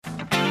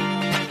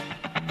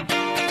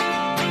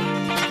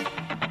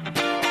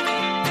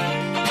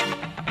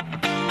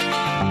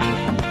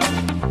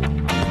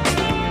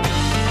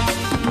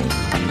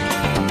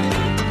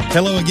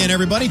Hello again,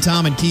 everybody.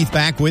 Tom and Keith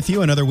back with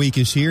you. Another week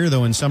is here,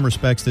 though in some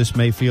respects this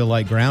may feel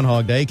like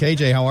Groundhog Day.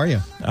 KJ, how are you?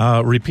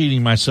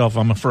 Repeating myself,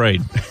 I'm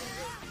afraid.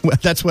 Well,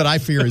 that's what I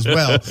fear as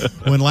well.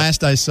 When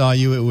last I saw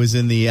you, it was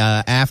in the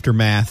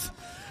aftermath,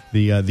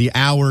 the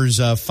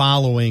hours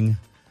following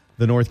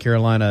the North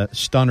Carolina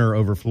stunner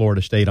over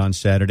Florida State on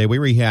Saturday. We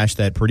rehashed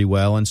that pretty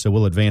well, and so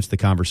we'll advance the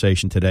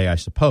conversation today, I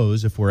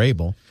suppose, if we're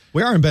able.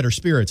 We are in better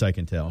spirits, I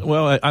can tell.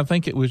 Well, I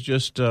think it was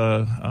just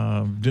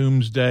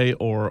doomsday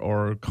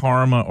or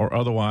karma or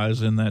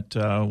otherwise, in that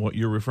what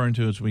you're referring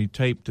to is we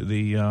taped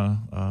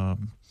the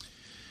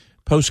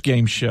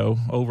post-game show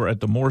over at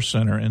the Moore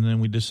Center, and then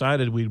we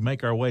decided we'd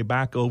make our way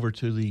back over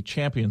to the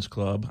Champions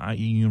Club, i.e.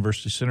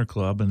 University Center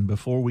Club, and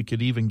before we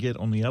could even get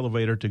on the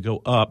elevator to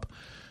go up,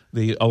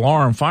 the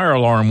fire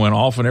alarm went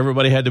off, and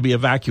everybody had to be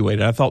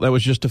evacuated. I thought that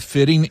was just a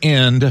fitting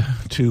end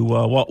to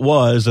what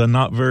was a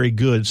not very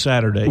good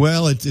Saturday.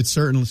 Well, it's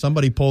certain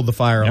somebody pulled the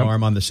fire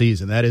alarm on the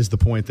season. That is the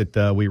point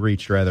that we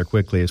reached rather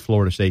quickly as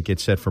Florida State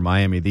gets set for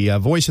Miami. The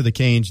voice of the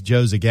Canes,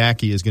 Joe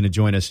Zagacki, is going to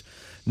join us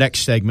next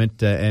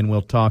segment, and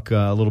we'll talk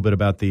a little bit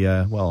about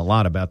a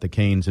lot about the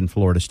Canes and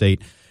Florida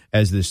State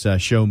as this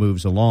show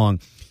moves along.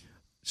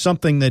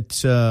 Something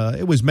that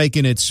it was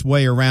making its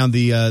way around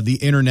the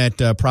internet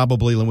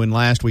probably when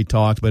last we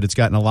talked, but it's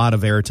gotten a lot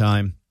of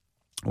airtime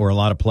or a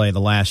lot of play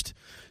the last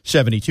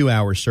 72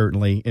 hours,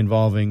 certainly,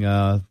 involving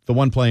the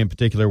one play in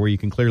particular where you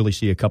can clearly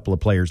see a couple of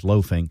players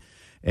loafing.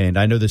 And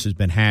I know this has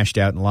been hashed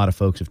out and a lot of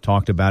folks have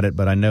talked about it,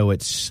 but I know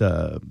it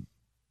sits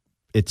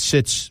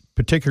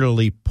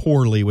particularly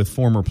poorly with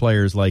former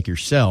players like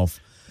yourself.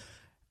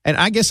 And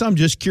I guess I'm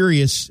just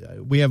curious,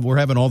 we're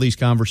having all these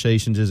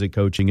conversations. Is it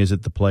coaching? Is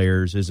it the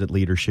players? Is it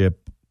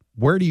leadership?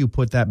 Where do you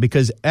put that?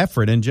 Because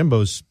effort, and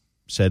Jimbo's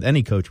said,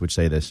 any coach would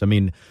say this, I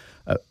mean,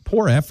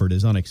 poor effort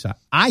is unacceptable.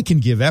 I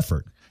can give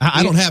effort.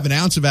 I don't have an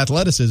ounce of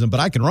athleticism, but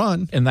I can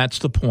run. And that's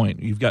the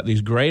point. You've got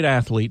these great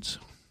athletes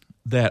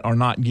that are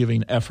not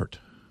giving effort,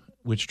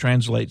 which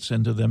translates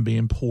into them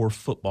being poor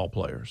football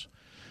players.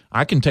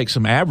 I can take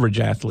some average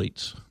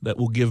athletes that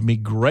will give me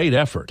great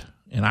effort,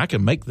 and I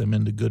can make them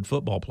into good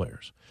football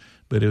players.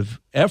 But if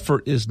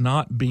effort is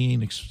not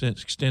being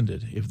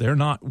extended, if they're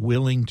not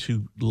willing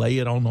to lay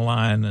it on the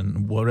line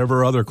and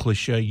whatever other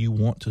cliche you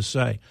want to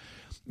say,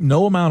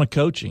 no amount of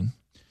coaching,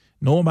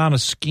 no amount of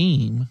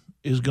scheme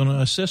is going to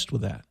assist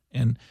with that.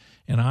 And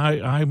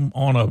I'm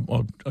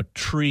on a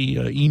tree,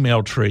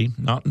 email tree,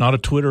 not a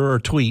Twitter or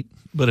a tweet,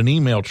 but an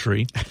email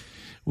tree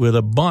with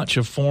a bunch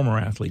of former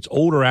athletes,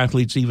 older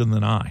athletes even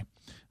than I,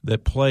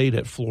 that played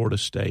at Florida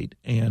State.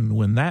 And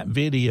when that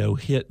video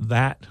hit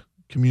that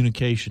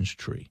communications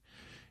tree,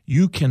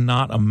 you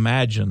cannot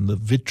imagine the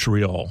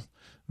vitriol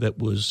that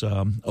was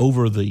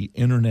over the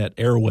internet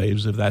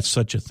airwaves, if that's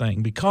such a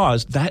thing,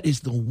 because that is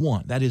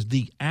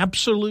the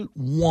absolute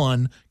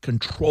one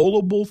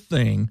controllable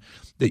thing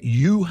that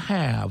you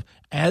have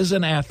as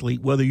an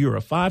athlete, whether you're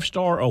a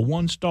 5-star, a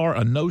 1-star,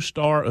 a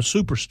no-star, a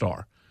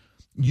superstar.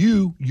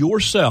 You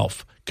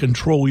yourself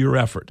control your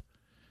effort,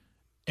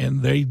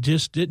 and they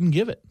just didn't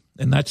give it,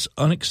 and that's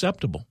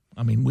unacceptable.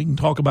 I mean, we can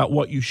talk about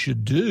what you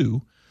should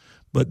do,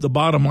 but the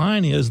bottom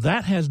line is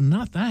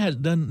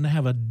doesn't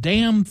have a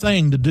damn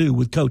thing to do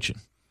with coaching.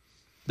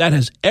 That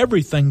has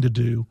everything to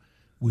do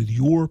with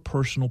your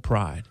personal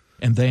pride,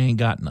 and they ain't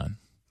got none.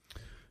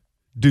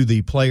 Do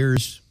the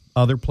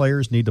other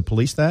players need to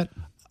police that?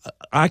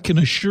 I can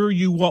assure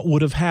you what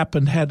would have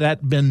happened had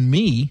that been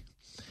me,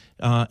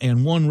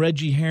 and one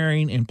Reggie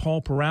Herring and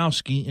Paul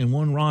Porowski and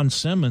one Ron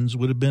Simmons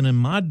would have been in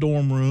my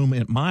dorm room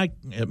at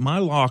my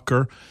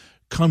locker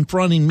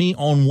confronting me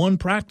on one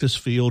practice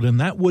field, and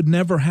that would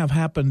never have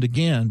happened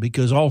again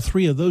because all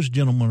three of those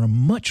gentlemen are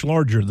much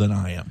larger than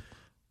I am.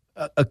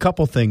 A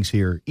couple things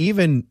here.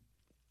 Even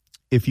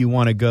if you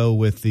want to go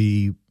with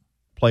the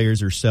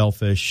players are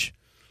selfish,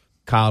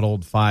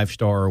 coddled,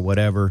 5-star or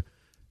whatever,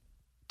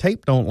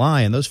 tape don't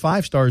lie, and those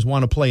 5-stars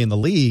want to play in the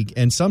league,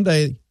 and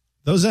someday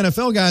those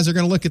NFL guys are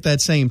going to look at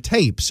that same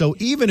tape. So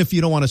even if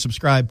you don't want to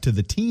subscribe to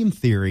the team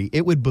theory,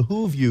 it would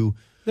behoove you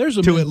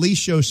to at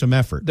least show some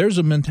effort. There's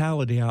a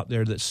mentality out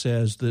there that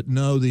says that,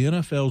 no, the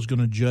NFL is going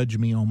to judge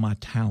me on my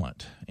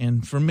talent.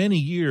 And for many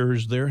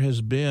years, there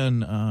has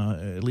been,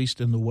 at least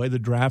in the way the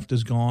draft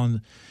has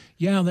gone,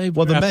 they've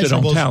drafted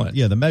on talent.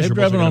 Yeah, the measurables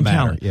are going to matter.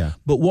 Talent. Yeah.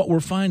 But what we're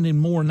finding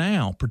more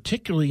now,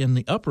 particularly in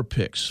the upper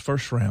picks,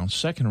 first round,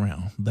 second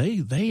round,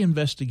 they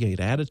investigate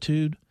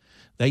attitude.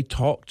 They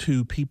talk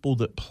to people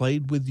that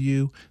played with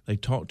you. They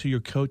talk to your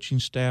coaching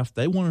staff.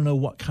 They want to know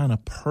what kind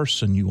of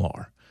person you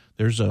are.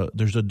 There's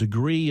a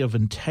degree of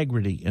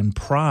integrity and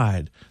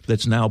pride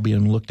that's now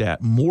being looked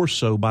at more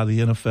so by the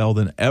NFL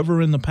than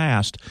ever in the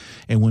past.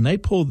 And when they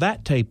pull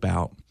that tape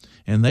out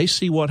and they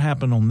see what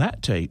happened on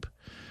that tape,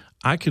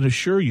 I can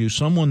assure you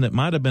someone that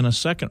might have been a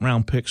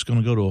second-round pick is going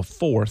to go to a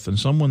fourth, and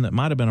someone that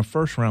might have been a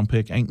first-round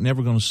pick ain't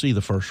never going to see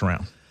the first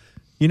round.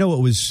 You know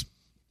what was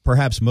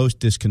perhaps most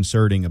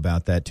disconcerting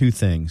about that? Two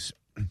things.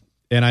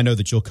 And I know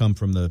that you'll come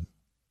from the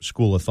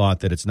school of thought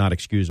that it's not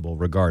excusable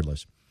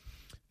regardless.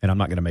 And I'm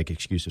not going to make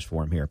excuses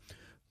for him here.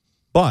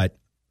 But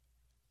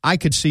I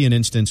could see an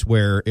instance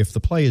where if the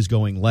play is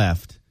going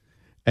left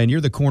and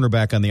you're the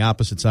cornerback on the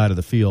opposite side of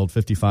the field,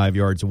 55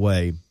 yards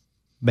away,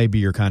 maybe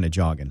you're kind of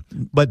jogging.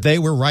 But they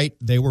were right.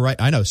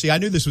 I know. See, I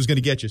knew this was going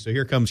to get you, so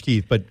here comes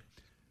Keith. But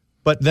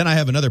then I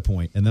have another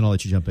point, and then I'll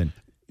let you jump in.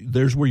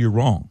 There's where you're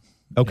wrong.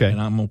 Okay.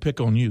 And I'm going to pick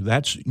on you.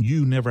 That's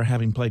you never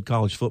having played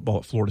college football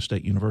at Florida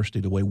State University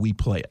the way we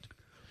play it.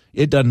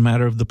 It doesn't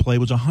matter if the play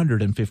was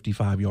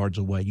 155 yards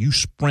away. You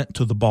sprint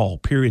to the ball,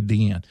 period,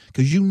 the end,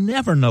 because you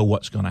never know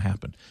what's going to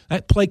happen.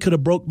 That play could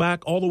have broke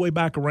back all the way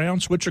back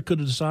around. Switcher could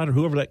have decided,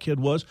 whoever that kid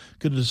was,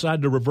 could have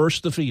decided to reverse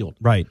the field.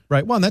 Right.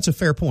 Well, and that's a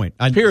fair point.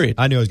 Period.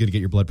 I knew I was going to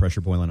get your blood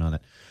pressure boiling on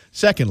it.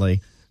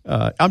 Secondly,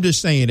 I'm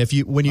just saying I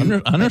understand where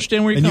you're coming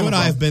from. And you and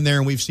I have been there,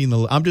 and we've seen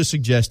I'm just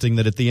suggesting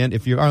that at the end,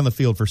 if you're on the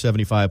field for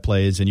 75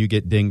 plays and you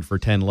get dinged for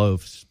 10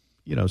 loafs,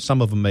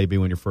 some of them may be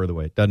when you're further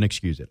away. It doesn't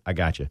excuse it. I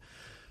got you.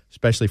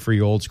 Especially for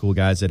you old school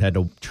guys that had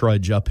to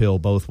trudge uphill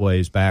both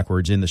ways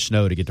backwards in the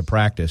snow to get to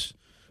practice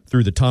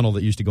through the tunnel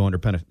that used to go under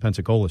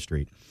Pensacola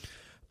Street.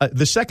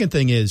 The second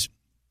thing is,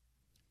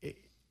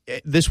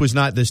 this was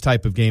not this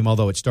type of game,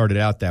 although it started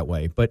out that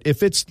way. But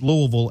if it's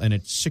Louisville and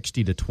it's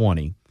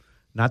 60-20,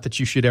 not that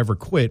you should ever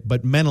quit,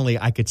 but mentally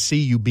I could see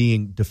you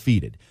being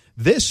defeated.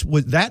 This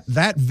was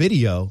that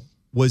video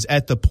was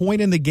at the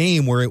point in the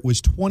game where it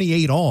was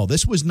 28-all.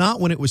 This was not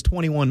when it was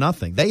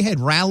 21-0. They had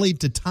rallied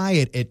to tie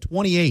it at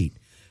 28.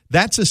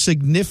 That's a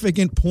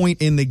significant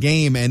point in the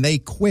game, and they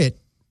quit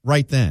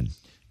right then.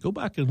 Go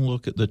back and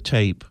look at the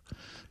tape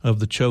of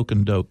the choke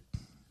and doke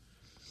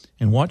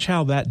and watch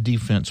how that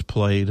defense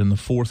played in the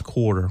fourth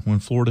quarter when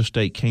Florida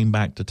State came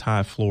back to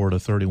tie Florida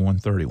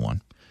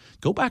 31-31.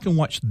 Go back and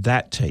watch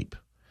that tape.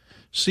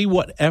 See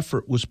what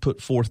effort was put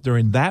forth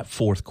during that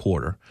fourth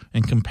quarter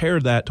and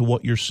compare that to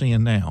what you're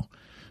seeing now.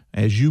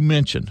 As you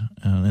mentioned,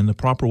 and the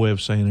proper way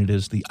of saying it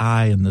is the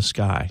eye in the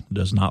sky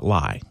does not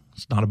lie.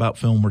 It's not about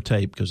film or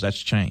tape because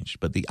that's changed.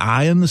 But the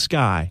eye in the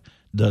sky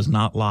does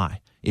not lie.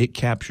 It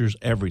captures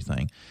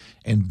everything.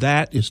 And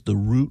that is the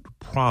root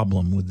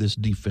problem with this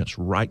defense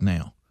right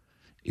now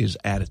is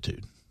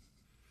attitude.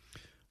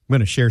 I'm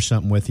going to share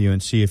something with you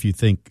and see if you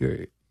think,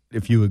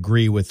 if you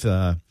agree with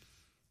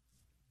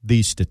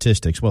these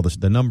statistics. Well,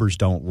 the numbers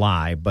don't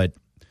lie, but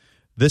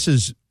this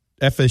is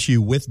FSU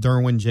with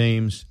Derwin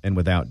James and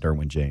without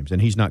Derwin James,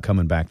 and he's not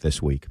coming back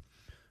this week.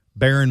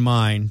 Bear in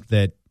mind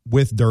that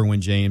with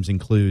Derwin James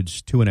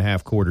includes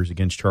 2.5 quarters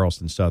against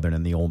Charleston Southern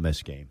and the Ole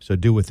Miss game. So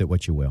do with it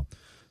what you will.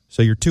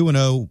 So you're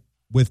 2-0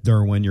 with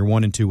Derwin, you're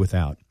 1-2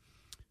 without.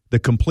 The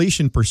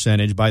completion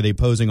percentage by the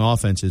opposing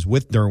offenses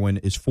with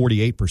Derwin is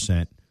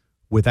 48%,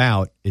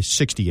 without is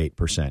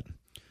 68%.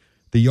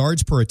 The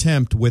yards per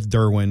attempt with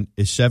Derwin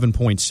is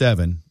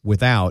 7.7,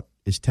 without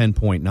is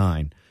 10.9.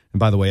 And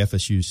by the way,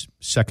 FSU's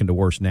second to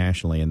worst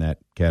nationally in that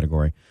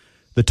category.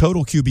 The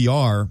total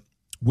QBR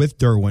with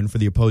Derwin for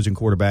the opposing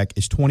quarterback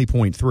is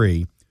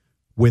 20.3.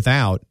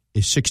 Without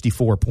is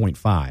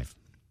 64.5.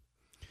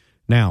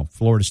 Now,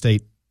 Florida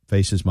State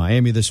faces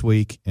Miami this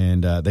week,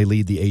 and they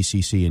lead the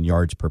ACC in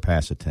yards per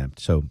pass attempt.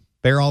 So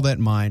bear all that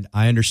in mind.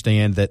 I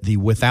understand that the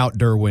without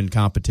Derwin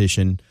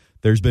competition,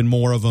 there's been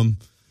more of them,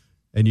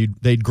 and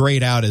they'd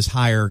grade out as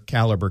higher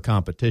caliber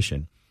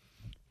competition.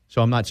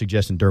 So I'm not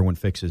suggesting Derwin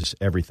fixes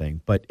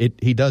everything, but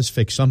he does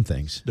fix some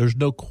things. There's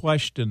no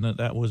question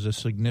that was a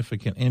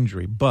significant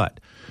injury, but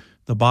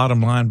the bottom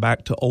line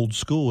back to old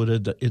school,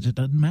 it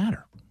doesn't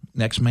matter.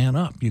 Next man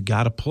up. You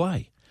got to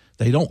play.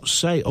 They don't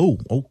say, oh,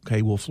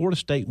 okay, well, Florida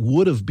State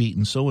would have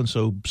beaten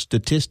so-and-so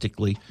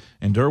statistically,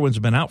 and Derwin's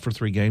been out for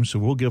 3 games, so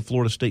we'll give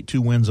Florida State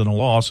 2 wins and a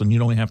loss, and you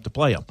don't even have to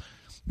play them.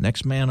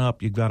 Next man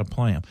up, you've got to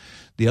play them.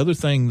 The other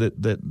thing that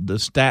the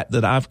stat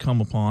that I've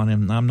come upon,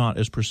 and I'm not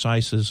as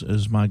precise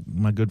as my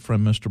good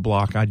friend Mr.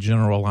 Block, I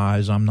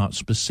generalize, I'm not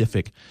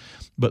specific.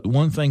 But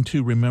one thing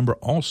to remember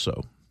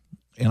also,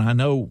 and I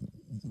know –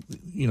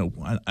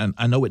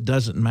 I know it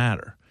doesn't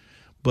matter,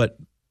 but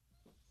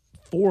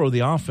 4 of the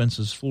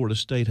offenses Florida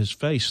State has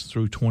faced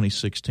through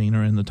 2016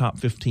 are in the top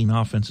 15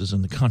 offenses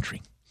in the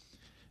country.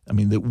 I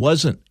mean, it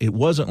wasn't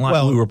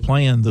like we were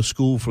playing the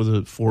school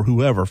for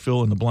whoever,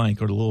 fill in the blank,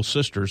 or the Little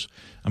Sisters.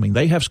 I mean,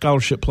 they have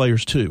scholarship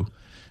players too,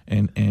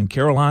 and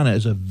Carolina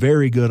is a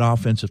very good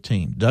offensive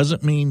team.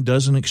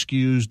 Doesn't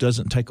excuse,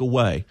 doesn't take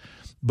away,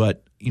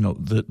 but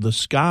the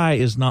sky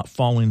is not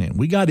falling in.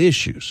 We got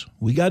issues.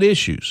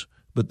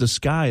 But the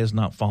sky is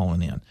not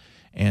falling in.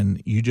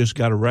 And you just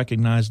got to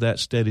recognize that,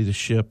 steady the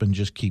ship, and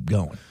just keep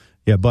going.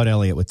 Yeah, Bud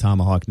Elliott with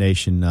Tomahawk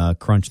Nation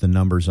crunched the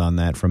numbers on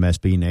that from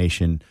SB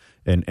Nation,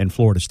 and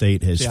Florida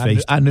State has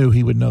faced. I knew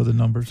he would know the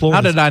numbers.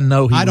 How did I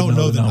know he would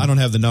know the numbers? I don't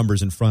have the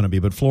numbers in front of me,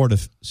 but Florida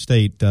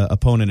State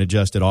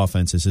opponent-adjusted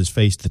offenses has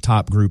faced the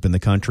top group in the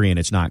country, and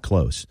it's not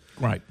close.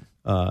 Right.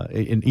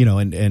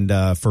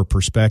 For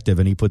perspective,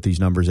 and he put these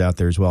numbers out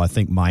there as well, I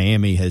think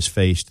Miami has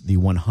faced the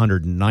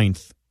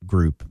 109th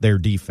group, their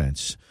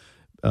defense,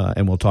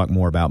 and we'll talk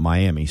more about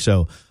Miami.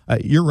 So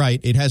you're right,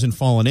 it hasn't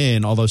fallen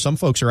in, although some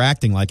folks are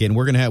acting like it, and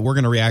we're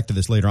going to react to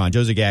this later on.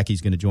 Joe Zagacki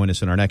is going to join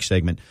us in our next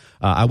segment.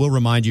 I will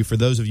remind you, for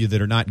those of you that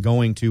are not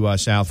going to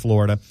South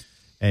Florida,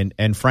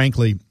 and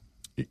frankly,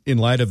 in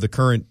light of the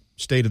current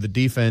state of the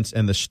defense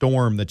and the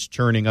storm that's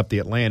churning up the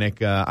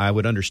Atlantic, I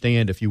would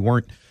understand if you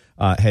weren't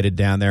headed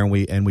down there,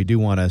 and we do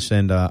want to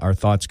send our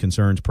thoughts,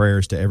 concerns,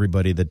 prayers to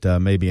everybody that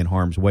may be in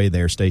harm's way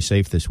there. Stay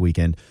safe this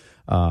weekend.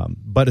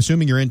 But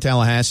assuming you're in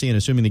Tallahassee and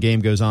assuming the game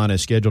goes on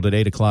as scheduled at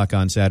 8 o'clock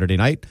on Saturday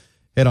night,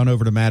 head on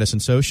over to Madison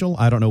Social.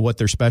 I don't know what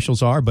their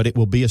specials are, but it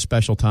will be a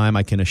special time.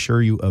 I can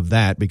assure you of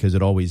that because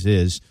it always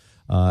is.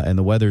 And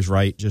the weather's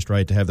just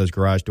right to have those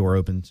garage door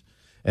opens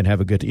and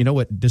have a good – you know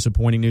what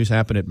disappointing news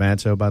happened at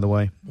Madso, by the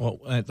way? Well,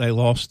 they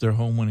lost their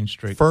home winning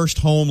streak. First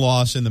home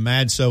loss in the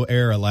Madso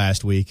era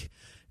last week.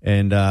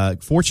 And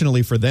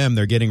fortunately for them,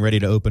 they're getting ready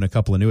to open a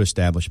couple of new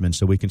establishments,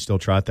 so we can still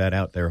trot that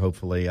out there.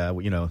 Hopefully,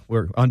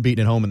 we're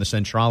unbeaten at home in the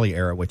Centrale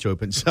era, which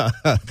opens,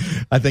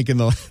 I think, in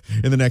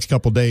the next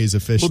couple of days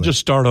officially. We'll just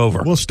start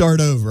over. We'll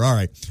start over. All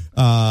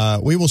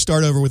right. We will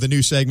start over with a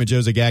new segment. Joe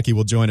Zagacki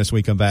will join us.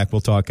 We come back.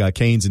 We'll talk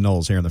Canes and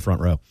Knowles here in the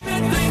front row.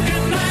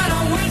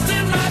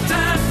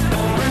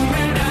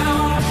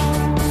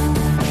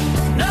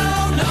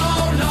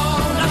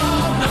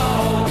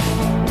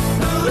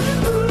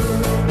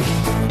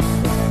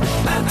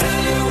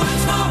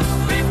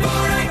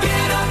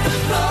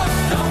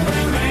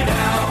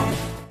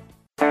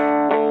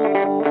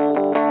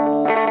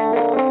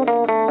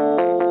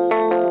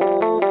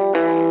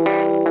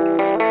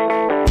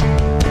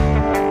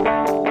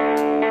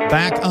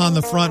 Back on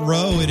the front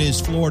row, it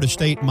is Florida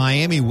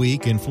State-Miami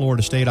week, and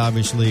Florida State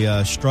obviously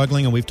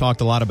struggling, and we've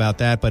talked a lot about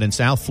that. But in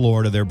South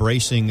Florida, they're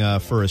bracing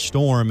for a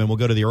storm, and we'll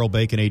go to the Earl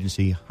Bacon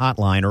Agency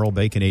hotline, Earl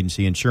Bacon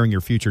Agency, ensuring your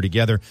future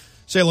together.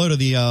 Say hello to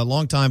the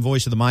longtime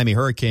voice of the Miami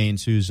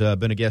Hurricanes, who's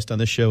been a guest on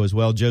this show as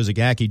well, Joe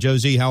Zagacki. Joe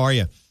Z, how are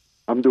you?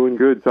 I'm doing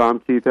good, Tom.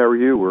 Keith, how are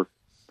you? We're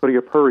putting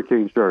up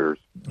hurricane starters.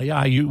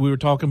 Yeah, we were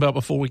talking about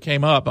before we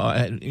came up.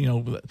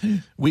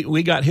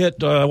 We got hit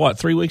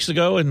 3 weeks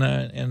ago,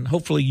 and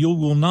hopefully you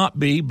will not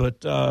be.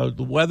 But the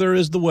weather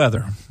is the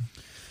weather.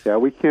 Yeah,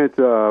 we can't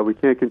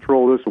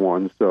control this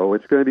one, so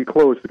it's going to be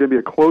close. It's going to be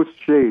a close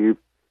shave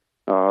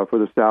for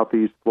the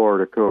southeast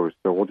Florida coast.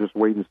 So we'll just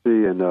wait and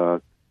see.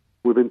 And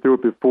we've been through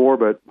it before,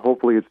 but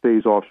hopefully it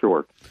stays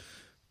offshore.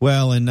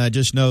 Well, and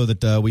just know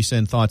that we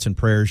send thoughts and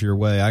prayers your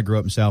way. I grew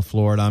up in South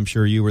Florida. I'm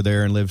sure you were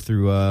there and lived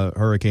through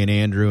Hurricane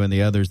Andrew and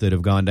the others that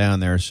have gone down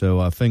there.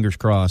 So fingers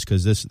crossed,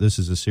 because this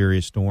is a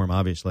serious storm,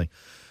 obviously.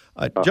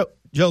 Joe,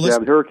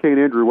 listen. Yeah, Hurricane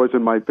Andrew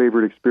wasn't my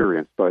favorite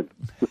experience, but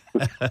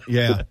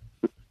yeah,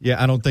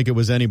 I don't think it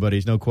was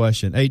anybody's, no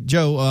question. Hey,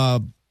 Joe,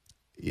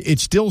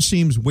 it still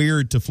seems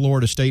weird to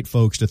Florida State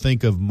folks to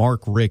think of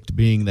Mark Richt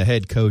being the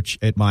head coach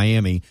at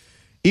Miami,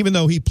 even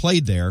though he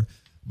played there,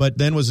 but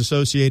then was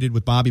associated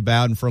with Bobby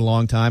Bowden for a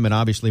long time, and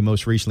obviously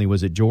most recently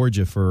was at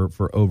Georgia for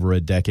over a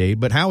decade.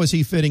 But how is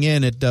he fitting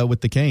in with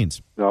the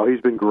Canes? No,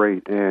 he's been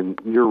great, and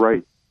you're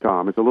right,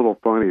 Tom. It's a little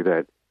funny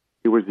that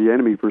he was the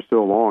enemy for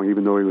so long,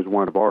 even though he was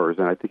one of ours.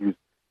 And I think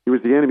he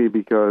was the enemy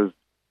because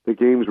the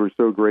games were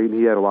so great, and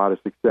he had a lot of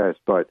success.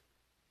 But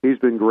he's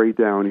been great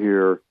down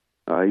here.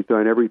 He's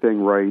done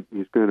everything right.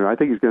 I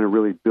think he's going to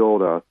really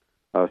build a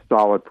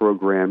solid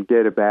program,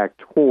 get it back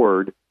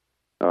toward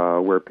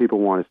where people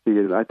want to see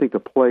it. I think the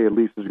play at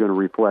least is going to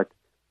reflect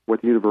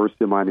what the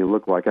University of Miami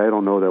looked like. I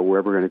don't know that we're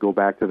ever going to go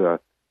back to the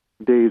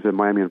days that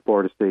Miami and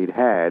Florida State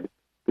had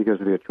because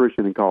of the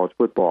attrition in college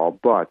football,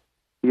 but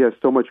he has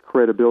so much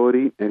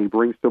credibility and he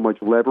brings so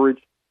much leverage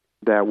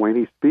that when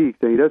he speaks,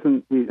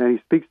 and he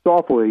speaks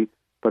softly,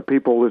 but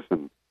people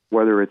listen,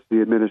 whether it's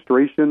the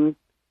administration,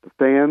 the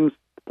fans,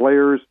 the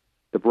players,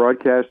 the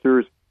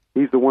broadcasters.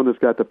 He's the one that's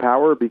got the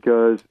power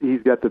because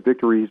he's got the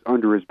victories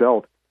under his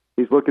belt.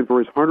 He's looking for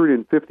his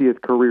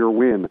 150th career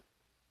win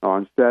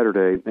on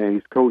Saturday, and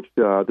he's coached.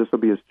 This will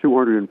be his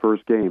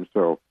 201st game,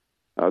 so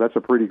that's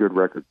a pretty good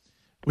record.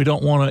 We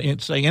don't want to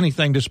say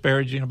anything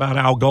disparaging about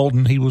Al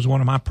Golden. He was one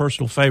of my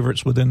personal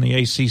favorites within the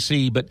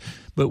ACC. But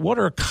what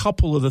are a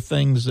couple of the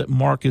things that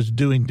Mark is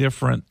doing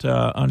different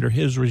under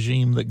his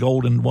regime that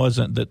Golden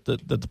wasn't, that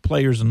the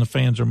players and the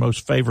fans are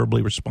most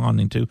favorably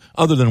responding to,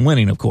 other than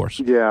winning, of course?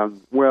 Yeah,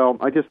 well,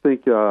 I just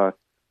think,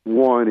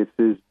 one, it's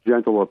his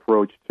gentle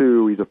approach.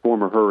 Two, he's a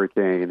former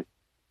Hurricane.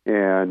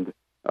 And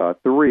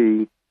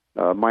three,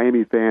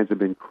 Miami fans have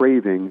been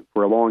craving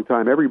for a long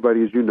time.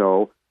 Everybody, as you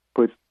know,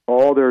 puts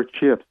all their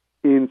chips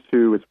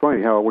into, it's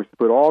funny how it works, to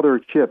put all their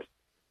chips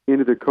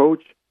into the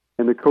coach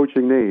and the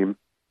coaching name,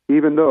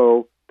 even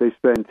though they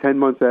spend 10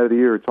 months out of the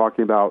year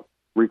talking about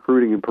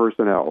recruiting and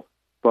personnel.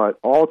 But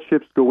all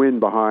chips go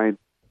in behind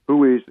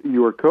who is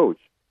your coach.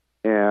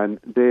 And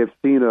they have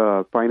seen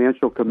a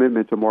financial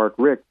commitment to Mark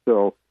Richt,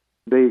 so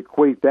they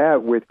equate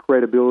that with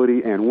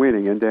credibility and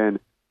winning. And then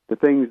the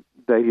things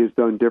that he has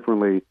done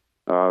differently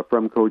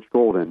from Coach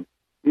Golden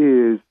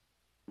is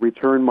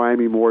return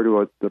Miami more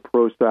to the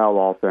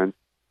pro-style offense,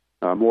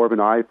 more of an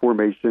I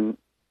formation.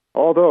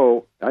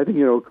 Although, I think,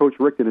 Coach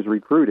Richt in his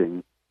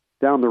recruiting,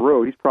 down the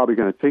road, he's probably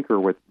going to tinker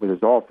with his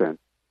offense.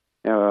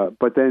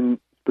 But then,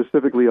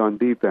 specifically on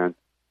defense,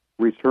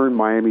 return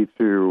Miami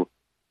to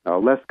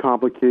less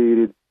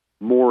complicated,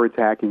 more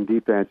attacking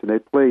defense. And they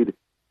played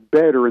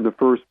better in the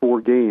first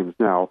 4 games.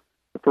 Now,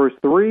 the first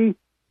 3,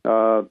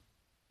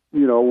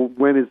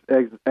 went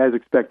as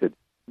expected.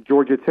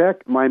 Georgia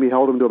Tech, Miami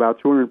held them to about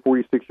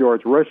 246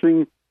 yards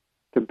rushing.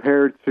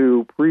 Compared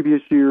to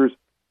previous years,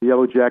 the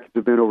Yellow Jackets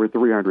have been over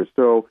 300.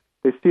 So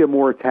they see a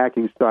more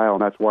attacking style,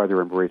 and that's why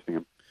they're embracing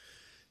him.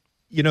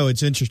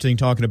 It's interesting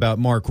talking about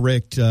Mark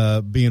Richt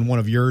being one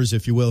of yours,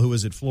 if you will, who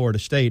was at Florida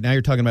State. Now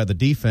you're talking about the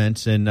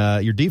defense, and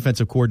your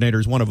defensive coordinator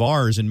is one of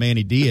ours, and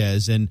Manny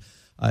Diaz. And,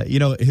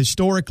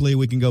 historically,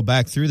 we can go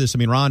back through this. I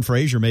mean, Ron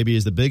Frazier maybe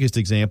is the biggest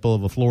example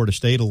of a Florida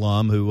State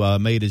alum who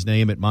made his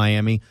name at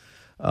Miami,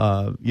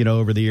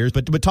 over the years.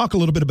 But talk a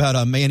little bit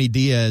about Manny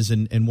Diaz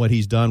and what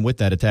he's done with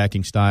that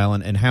attacking style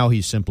and how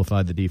he's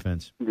simplified the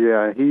defense.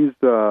 Yeah,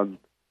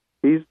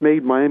 he's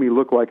made Miami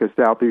look like a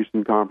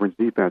Southeastern Conference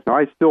defense. Now,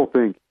 I still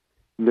think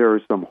there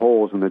are some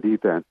holes in the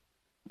defense,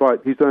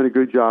 but he's done a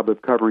good job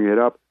of covering it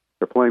up.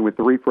 They're playing with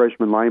 3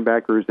 freshman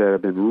linebackers that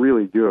have been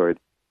really good,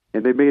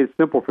 and they've made it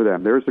simple for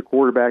them. There's the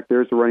quarterback,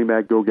 there's the running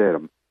back, go get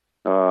them.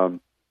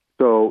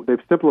 So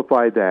they've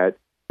simplified that.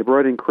 They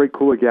brought in Craig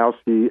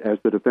Kuligowski as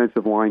the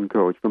defensive line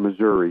coach from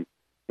Missouri,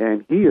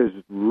 and he has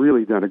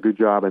really done a good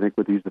job, I think,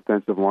 with these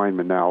defensive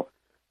linemen now.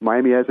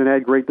 Miami hasn't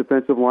had great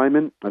defensive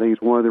linemen. I think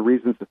it's one of the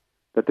reasons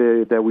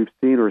that we've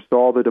seen or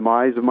saw the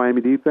demise of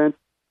Miami defense.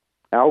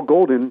 Al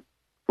Golden,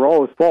 for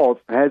all his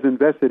faults, has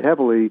invested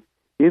heavily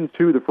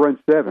into the front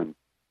seven.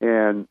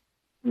 And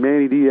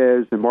Manny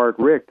Diaz and Mark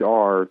Richt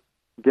are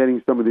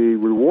getting some of the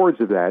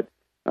rewards of that.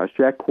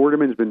 Shaq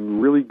Quarterman's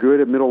been really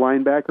good at middle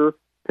linebacker.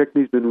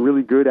 Pickney's been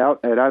really good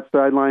at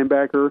outside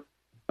linebacker.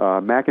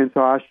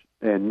 McIntosh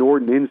and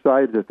Norton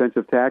inside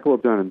defensive tackle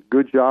have done a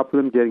good job for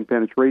them getting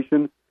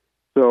penetration.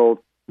 So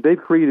they've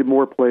created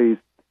more plays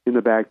in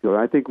the backfield.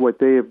 I think what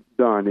they have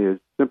done is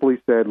simply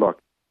said,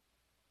 look,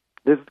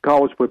 this is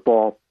college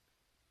football.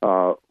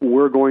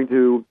 We're going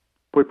to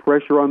put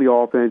pressure on the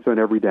offense on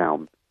every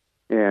down.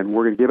 And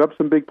we're going to give up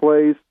some big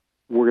plays.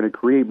 We're going to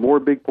create more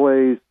big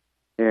plays.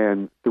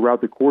 And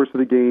throughout the course of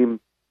the game,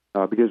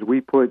 because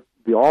we put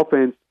the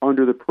offense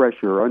under the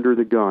pressure, under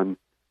the gun,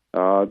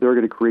 they're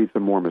going to create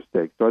some more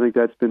mistakes. So I think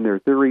that's been their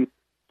theory.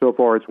 So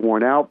far it's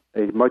worn out.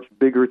 A much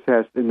bigger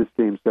test in this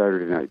game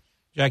Saturday night.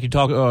 Jack, you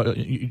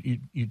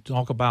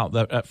talk about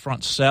that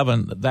front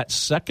seven, that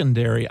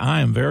secondary. I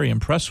am very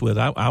impressed with.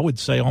 I would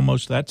say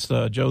almost that's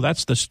Joe.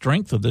 That's the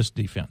strength of this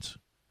defense.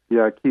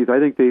 Yeah, Keith. I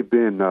think they've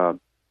been.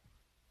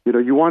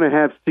 You want to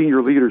have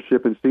senior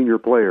leadership and senior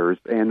players,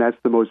 and that's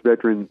the most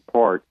veteran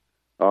part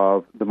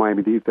of the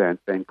Miami defense.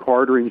 And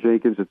Carter and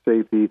Jenkins at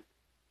safety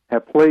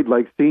have played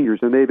like seniors,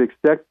 and they've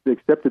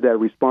accepted that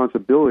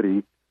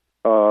responsibility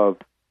of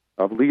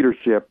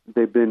leadership.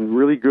 They've been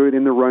really good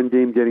in the run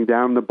game, getting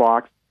down in the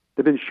box.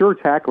 They've been sure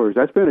tacklers.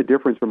 That's been a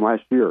difference from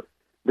last year.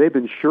 They've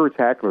been sure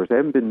tacklers. They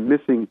haven't been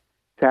missing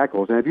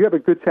tackles. And if you have a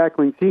good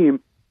tackling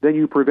team, then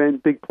you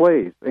prevent big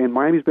plays. And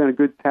Miami's been a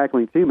good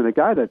tackling team. And the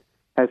guy that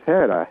has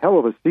had a hell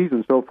of a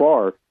season so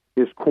far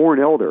is Corn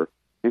Elder.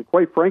 And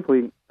quite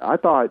frankly, I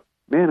thought,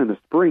 man, in the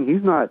spring,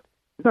 he's not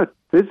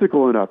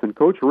physical enough. And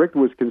Coach Richt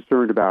was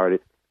concerned about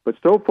it. But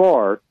so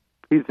far,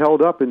 he's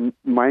held up in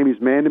Miami's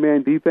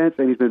man-to-man defense,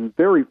 and he's been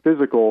very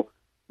physical,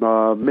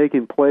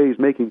 making plays,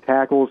 making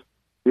tackles.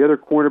 The other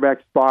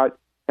cornerback spot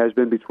has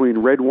been between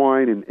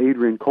Redwine and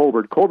Adrian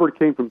Colbert. Colbert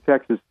came from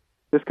Texas.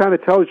 This kind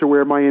of tells you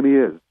where Miami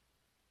is.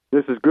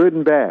 This is good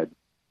and bad.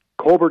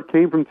 Colbert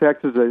came from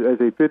Texas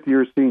as a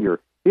fifth-year senior.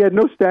 He had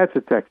no stats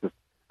at Texas.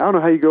 I don't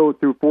know how you go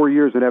through 4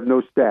 years and have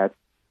no stats,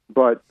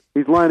 but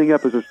he's lining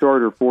up as a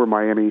starter for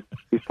Miami.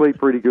 He's played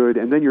pretty good,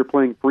 and then you're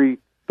playing three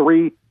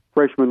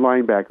freshman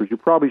linebackers. You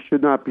probably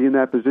should not be in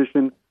that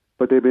position,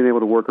 but they've been able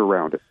to work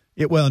around it.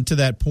 Well, and to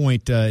that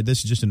point, this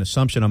is just an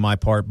assumption on my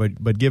part,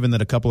 but given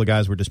that a couple of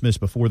guys were dismissed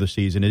before the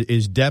season,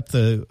 is depth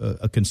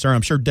a concern?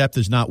 I'm sure depth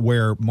is not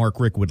where Mark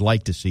Richt would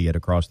like to see it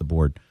across the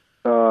board.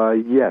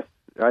 Yes.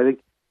 I think,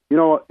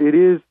 it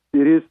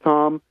is,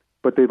 Tom,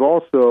 but they've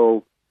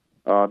also,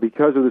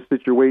 because of the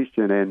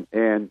situation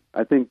and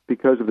I think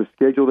because of the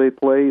schedule they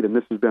played, and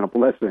this has been a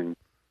blessing,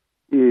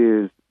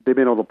 is they've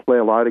been able to play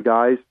a lot of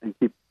guys and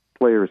keep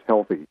players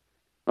healthy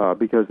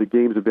because the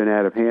games have been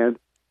out of hand.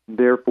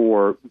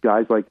 Therefore,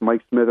 guys like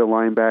Mike Smith at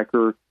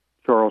linebacker,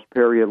 Charles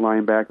Perry at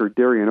linebacker,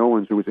 Darian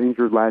Owens, who was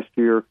injured last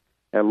year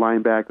at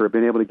linebacker, have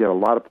been able to get a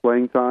lot of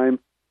playing time,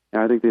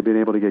 and I think they've been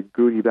able to get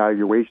good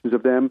evaluations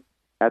of them.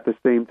 At the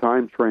same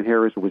time, Trent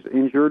Harris was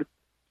injured,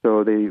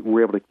 so they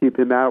were able to keep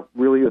him out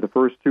really the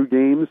first 2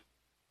 games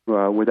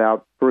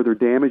without further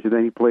damage, and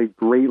then he played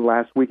great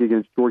last week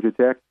against Georgia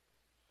Tech.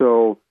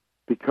 So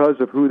because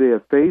of who they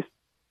have faced,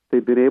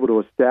 they've been able to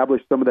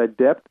establish some of that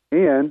depth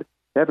and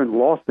haven't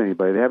lost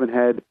anybody. They haven't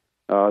had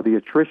the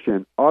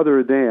attrition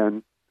other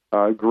than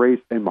Grace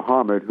and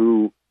Muhammad,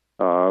 who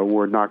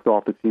were knocked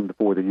off the team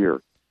before the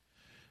year.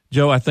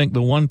 Joe, I think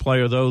the one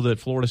player, though, that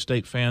Florida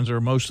State fans are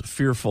most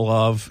fearful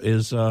of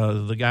is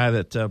the guy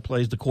that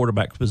plays the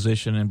quarterback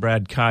position in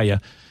Brad Kaya.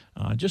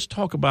 Just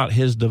talk about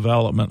his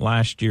development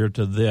last year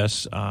to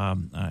this.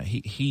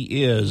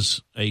 He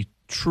is a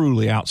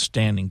truly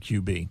outstanding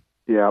QB.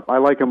 Yeah, I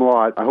like him a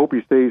lot. I hope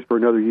he stays for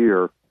another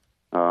year.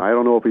 I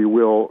don't know if he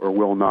will or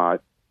will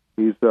not.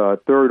 He's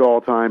third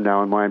all-time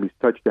now in Miami's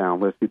touchdown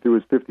list. He threw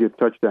his 50th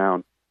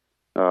touchdown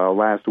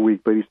last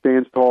week, but he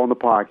stands tall in the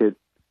pocket.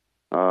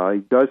 He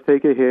does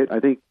take a hit. I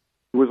think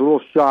he was a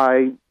little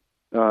shy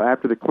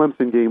after the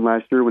Clemson game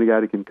last year when he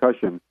got a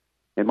concussion,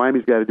 and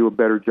Miami's got to do a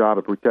better job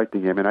of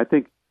protecting him. And I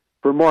think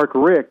for Mark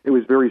Richt, it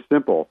was very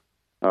simple.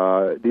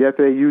 The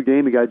FAU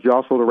game, he got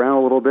jostled around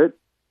a little bit.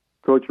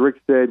 Coach Richt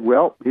said,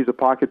 well, he's a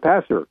pocket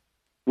passer.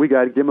 We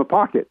got to give him a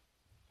pocket.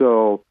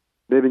 So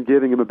they've been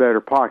giving him a better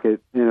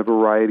pocket in a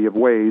variety of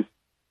ways,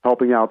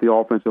 helping out the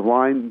offensive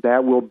line.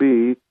 That will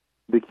be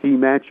the key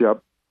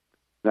matchup.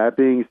 That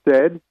being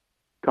said,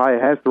 Kaya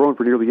has thrown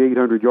for nearly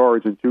 800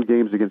 yards in 2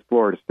 games against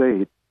Florida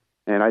State,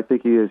 and I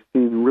think he has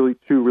seen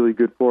two really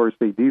good Florida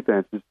State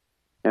defenses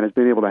and has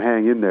been able to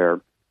hang in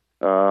there.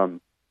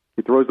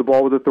 He throws the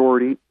ball with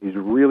authority. He's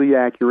really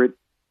accurate,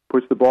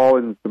 puts the ball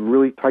in some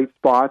really tight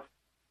spots,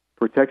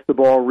 protects the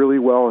ball really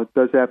well. It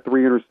does have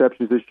 3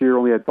 interceptions this year,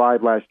 only had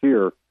 5 last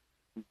year,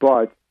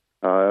 but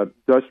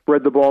does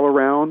spread the ball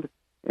around,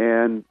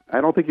 and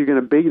I don't think you're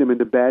going to bait him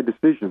into bad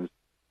decisions.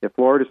 If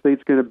Florida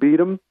State's going to beat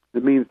him,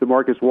 it means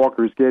DeMarcus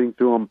Walker is getting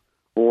to him,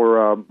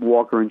 or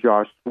Walker and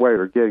Josh Sweat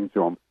are getting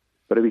to him.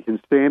 But if he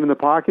can stand in the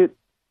pocket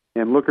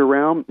and look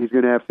around, he's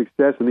going to have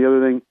success. And the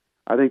other thing,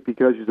 I think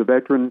because he's a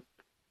veteran,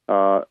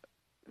 the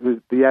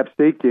App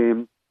State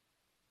game,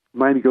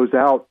 Miami goes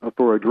out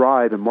for a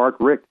drive, and Mark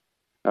Richt,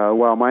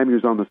 while Miami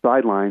was on the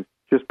sidelines,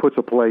 just puts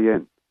a play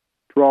in,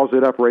 draws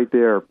it up right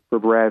there for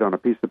Brad on a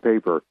piece of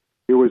paper.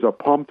 It was a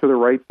pump to the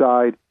right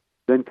side,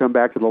 then come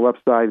back to the left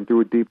side and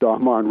threw it deep to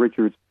Ahman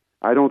Richards.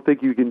 I don't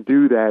think you can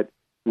do that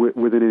with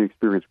an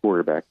inexperienced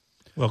quarterback.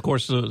 Well, of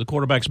course, the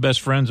quarterback's best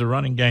friend's a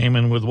running game,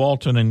 and with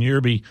Walton and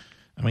Yearby,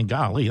 I mean,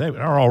 golly, they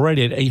are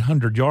already at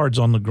 800 yards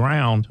on the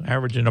ground,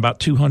 averaging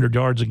about 200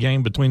 yards a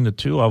game between the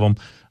two of them.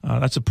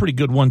 That's a pretty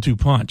good 1-2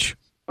 punch.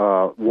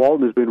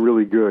 Walton has been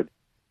really good.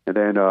 And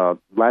then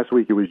last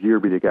week it was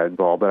Yearby that got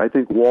involved. But I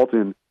think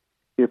Walton,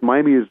 if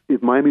Miami's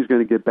going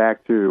to get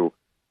back to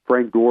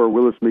Frank Gore,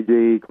 Willis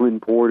McGahee, Clinton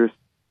Portis,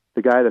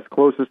 the guy that's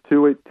closest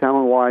to it,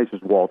 talent-wise,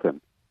 is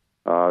Walton.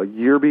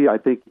 Yearby, I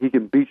think he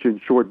can beat you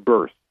in short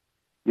bursts.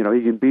 You know,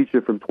 he can beat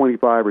you from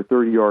 25 or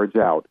 30 yards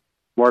out.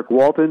 Mark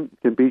Walton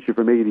can beat you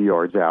from 80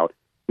 yards out.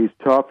 He's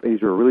tough, and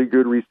he's a really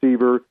good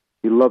receiver.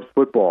 He loves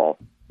football.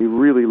 He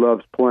really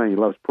loves playing. He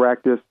loves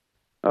practice,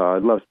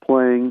 loves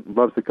playing,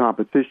 loves the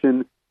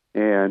competition.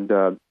 And,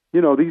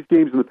 these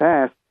games in the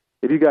past,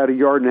 if you got 1.5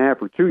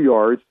 yards or 2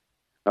 yards,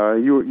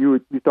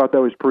 you thought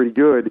that was pretty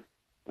good.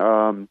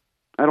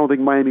 I don't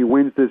think Miami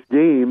wins this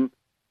game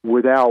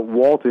without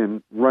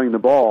Walton running the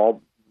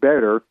ball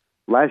better.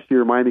 Last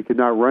year, Miami could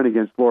not run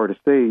against Florida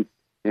State,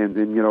 and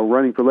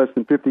running for less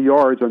than 50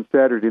 yards on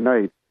Saturday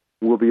night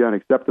will be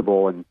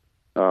unacceptable. And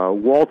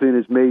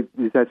Walton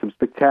he's had some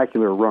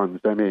spectacular runs.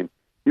 I mean,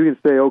 you can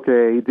say,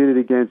 okay, he did it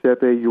against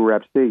FAU or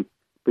App State,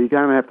 but you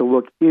kind of have to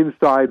look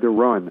inside the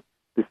run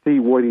to see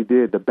what he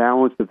did, the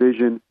balance, the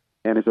vision,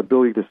 and his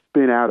ability to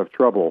spin out of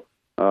trouble,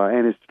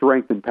 and his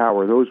strength and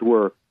power. Those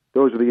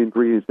are the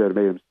ingredients that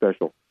made him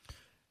special.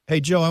 Hey,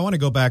 Joe, I want to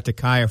go back to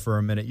Kaya for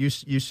a minute. You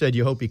said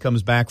you hope he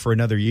comes back for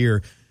another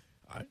year.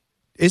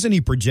 Isn't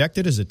he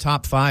projected as a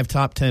top 5,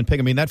 top 10 pick?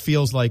 I mean, that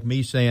feels like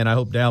me saying I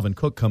hope Dalvin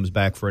Cook comes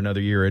back for another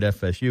year at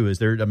FSU.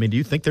 Do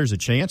you think there's a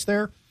chance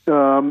there?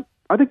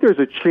 I think there's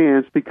a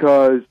chance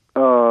because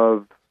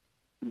of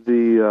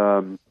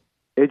the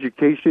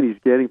education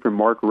he's getting from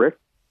Mark Richt.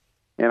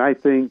 And I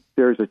think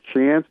there's a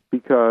chance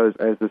because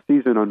as the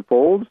season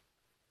unfolds,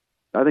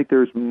 I think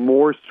there's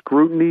more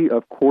scrutiny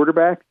of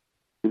quarterbacks.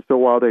 And so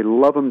while they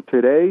love him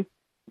today,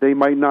 they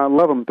might not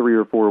love him 3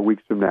 or 4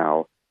 weeks from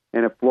now.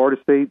 And if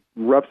Florida State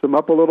roughs him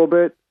up a little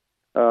bit,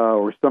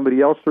 or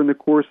somebody else during the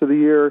course of the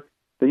year,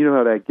 then you know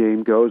how that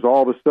game goes.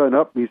 All of a sudden,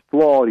 he's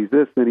flawed, he's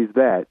this, then he's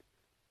that.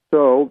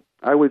 So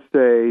I would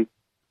say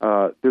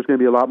there's going to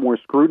be a lot more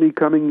scrutiny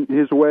coming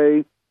his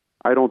way.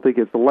 I don't think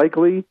it's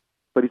likely,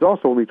 but he's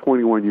also only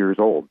 21 years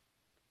old.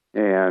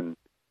 And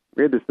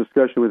we had this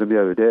discussion with him the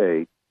other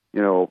day.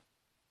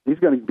 He's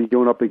going to be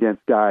going up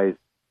against guys,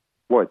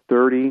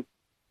 30,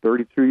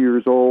 32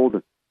 years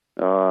old.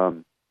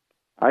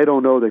 I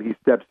don't know that he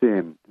steps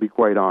in, to be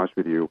quite honest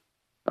with you.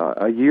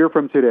 A year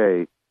from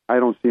today, I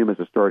don't see him as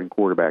a starting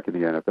quarterback in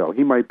the NFL.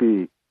 He might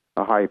be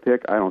a high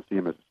pick. I don't see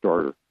him as a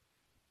starter.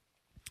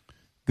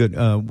 Good.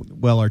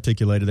 Well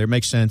articulated there.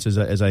 Makes sense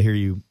as I hear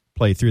you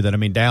play through that. I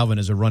mean, Dalvin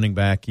is a running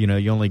back. You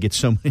only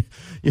get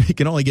you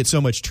can only get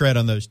so much tread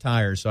on those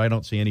tires. So I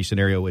don't see any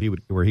scenario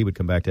where he would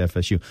come back to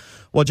FSU.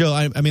 Well, Joe,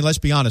 I mean, let's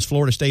be honest.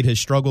 Florida State has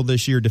struggled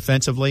this year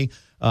defensively.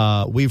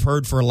 We've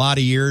heard for a lot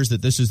of years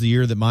that this is the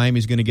year that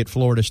Miami's going to get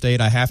Florida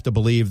State. I have to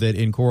believe that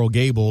in Coral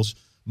Gables,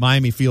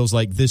 Miami feels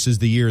like this is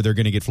the year they're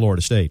going to get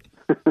Florida State.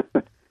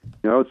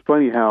 It's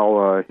funny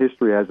how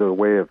history has a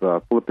way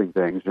of flipping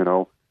things.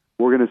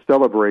 We're going to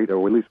celebrate,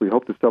 or at least we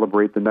hope to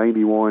celebrate, the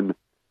 91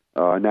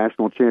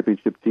 national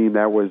championship team.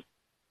 That was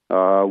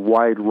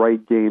wide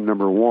right game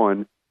number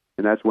 1,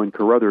 and that's when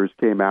Carruthers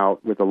came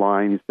out with the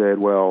line. He said,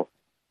 well,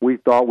 we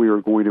thought we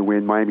were going to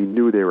win. Miami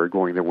knew they were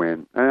going to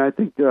win. And I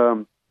think,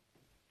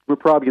 we're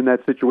probably in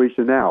that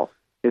situation now.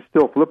 It's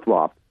still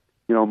flip-flopped.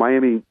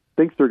 Miami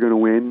thinks they're going to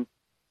win.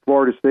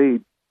 Florida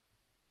State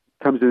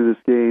comes into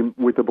this game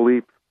with the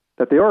belief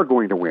that they are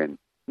going to win,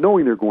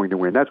 knowing they're going to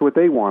win. That's what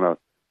they want to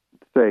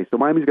say. So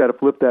Miami's got to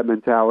flip that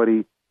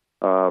mentality.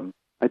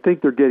 I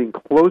think they're getting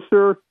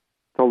closer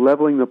to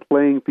leveling the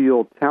playing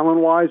field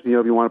talent-wise. If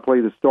you want to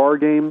play the star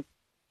game,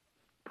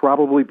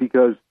 probably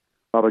because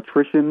of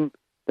attrition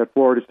that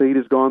Florida State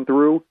has gone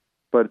through.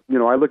 But,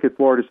 I look at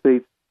Florida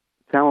State's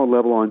talent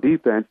level on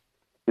defense,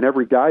 and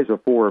every guy's a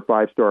 4 or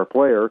 5-star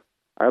player.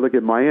 I look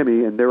at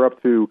Miami, and they've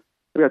got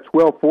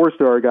 12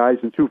 4-star guys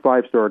and 2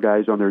 5-star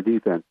guys on their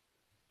defense.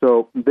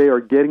 So they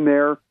are getting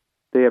there.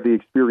 They have the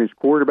experienced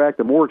quarterback,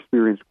 the more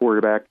experienced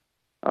quarterback.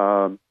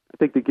 I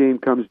think the game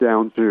comes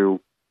down to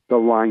the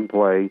line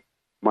play.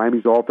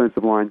 Miami's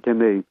offensive line, can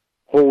they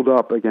hold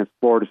up against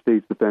Florida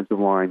State's defensive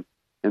line?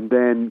 And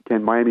then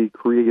can Miami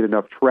create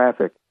enough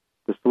traffic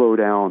to slow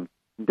down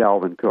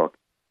Dalvin Cook?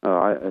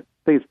 I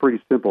think it's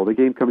pretty simple. The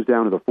game comes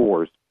down to the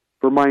 4s.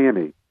 For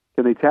Miami,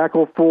 can they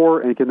tackle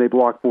 4 and can they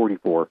block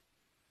 44?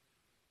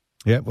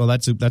 Yeah, well,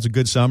 that's a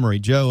good summary.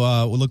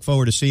 Joe, we'll look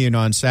forward to seeing you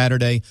on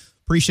Saturday.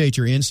 Appreciate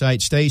your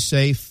insight. Stay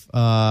safe,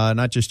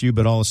 not just you,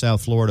 but all of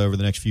South Florida over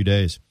the next few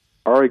days.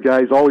 All right,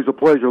 guys, always a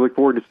pleasure. Look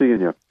forward to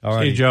seeing you. All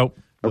right. See you, Joe.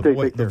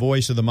 The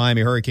voice of the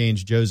Miami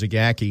Hurricanes, Joe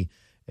Zagacki,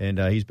 and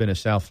he's been a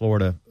South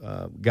Florida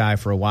guy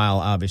for a while,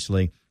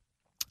 obviously.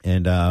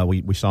 And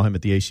we saw him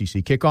at the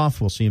ACC kickoff.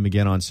 We'll see him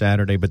again on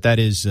Saturday. But that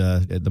is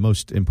the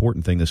most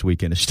important thing this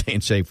weekend is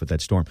staying safe with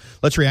that storm.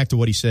 Let's react to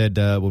what he said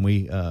when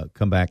we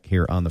come back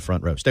here on the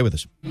front row. Stay with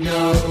us.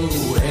 No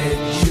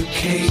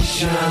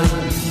education.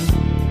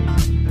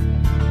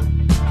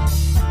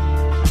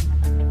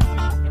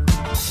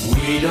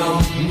 We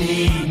don't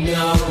need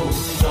no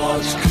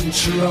thought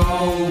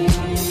control.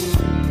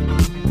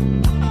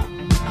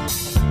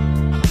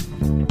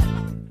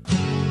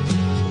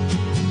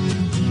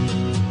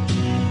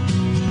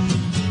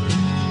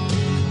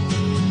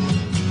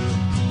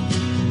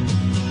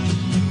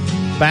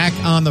 Back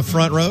on the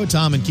front row,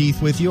 Tom and Keith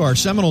with you. Our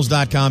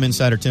Seminoles.com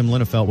insider Tim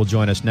Linnefelt will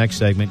join us next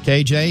segment.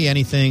 KJ,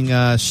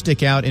 anything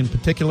stick out in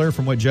particular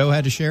from what Joe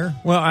had to share?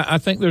 Well, I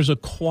think there's a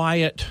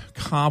quiet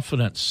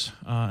confidence,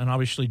 and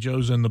obviously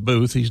Joe's in the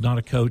booth. He's not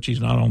a coach.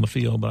 He's not on the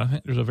field. But I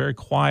think there's a very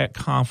quiet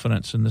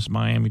confidence in this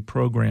Miami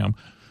program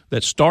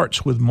that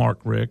starts with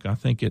Mark Richt. I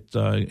think it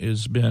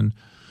has been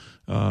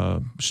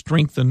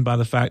strengthened by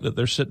the fact that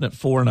they're sitting at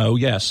 4-0.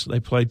 Yes, they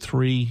played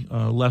 3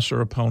 lesser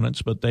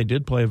opponents, but they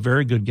did play a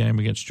very good game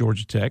against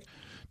Georgia Tech.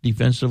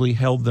 Defensively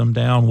held them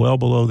down well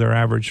below their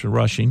average for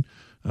rushing,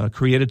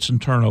 created some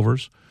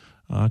turnovers.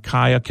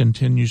 Kaya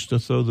continues to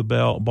throw the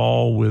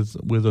ball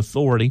with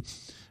authority,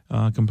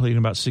 completing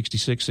about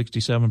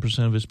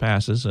 67% of his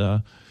passes.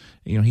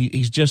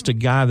 He's just a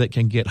guy that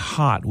can get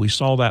hot. We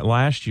saw that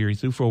last year. He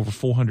threw for over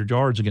 400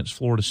 yards against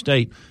Florida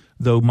State,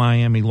 though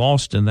Miami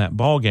lost in that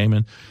ball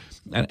game.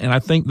 And I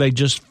think they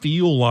just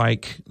feel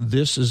like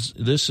this is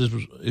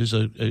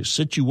a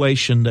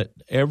situation that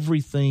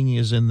everything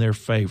is in their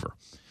favor.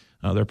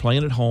 They're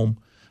playing at home.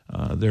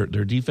 Their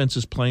defense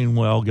is playing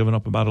well, giving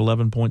up about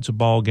 11 points a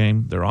ball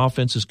game. Their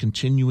offense is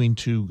continuing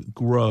to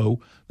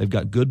grow. They've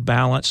got good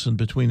balance in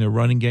between their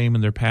running game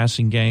and their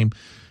passing game.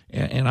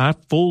 And I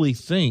fully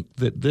think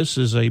that this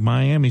is a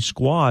Miami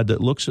squad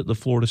that looks at the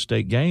Florida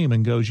State game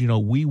and goes,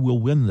 we will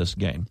win this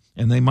game.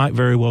 And they might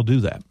very well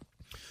do that.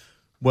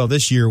 Well,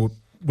 this year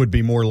would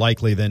be more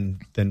likely than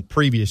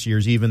previous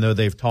years, even though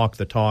they've talked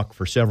the talk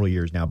for several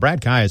years now.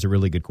 Brad Kaya is a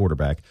really good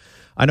quarterback.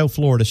 I know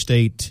Florida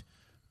State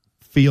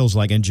feels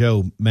like, and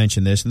Joe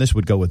mentioned this, and this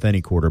would go with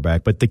any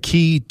quarterback, but the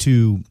key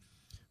to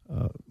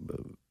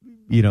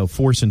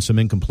forcing some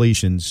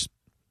incompletions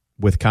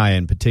with Kaya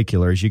in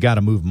particular is you got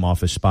to move him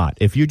off his spot.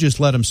 If you just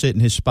let him sit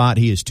in his spot,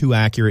 he is too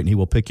accurate and he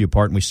will pick you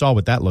apart, and we saw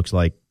what that looks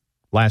like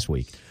last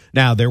week.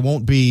 Now, there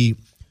won't be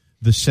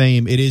the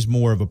same. It is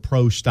more of a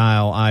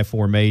pro-style I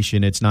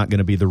formation. It's not going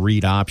to be the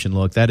read option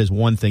look. That is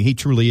one thing. He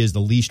truly is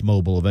the least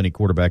mobile of any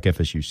quarterback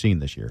FSU's seen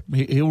this year.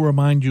 He'll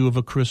remind you of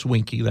a Chris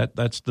Winkie.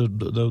 That's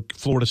the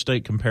Florida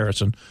State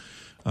comparison.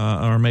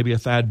 Or maybe a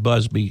Thad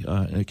Busby.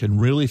 It can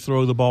really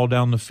throw the ball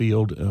down the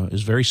field,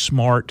 is very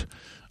smart,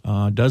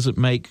 doesn't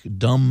make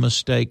dumb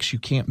mistakes. You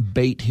can't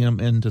bait him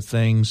into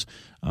things.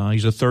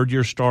 He's a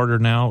third-year starter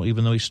now,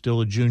 even though he's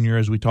still a junior,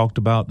 as we talked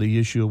about the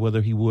issue of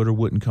whether he would or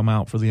wouldn't come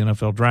out for the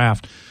NFL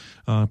draft.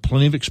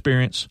 Plenty of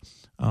experience.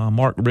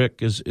 Mark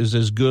Richt is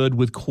as good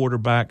with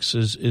quarterbacks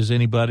as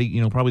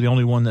anybody. Probably the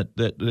only one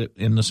that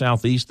in the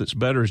Southeast that's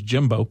better is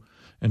Jimbo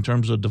in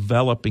terms of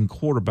developing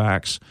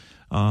quarterbacks.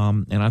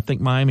 And I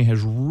think Miami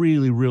has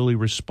really, really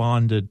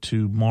responded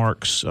to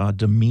Mark's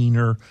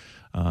demeanor.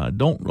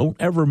 Don't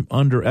ever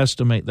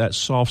underestimate that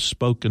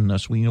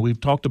soft-spokenness. We've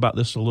talked about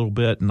this a little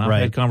bit, and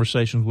I've had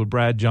conversations with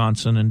Brad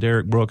Johnson and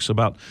Derek Brooks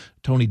about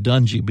Tony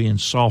Dungy being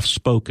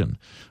soft-spoken.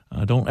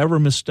 Don't ever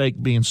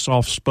mistake being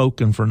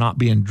soft-spoken for not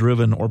being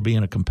driven or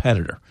being a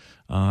competitor.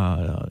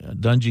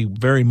 Dungy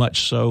very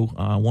much so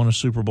won a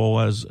Super Bowl,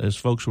 as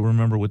folks will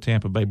remember with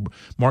Tampa Bay.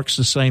 Mark's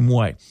the same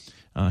way.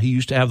 He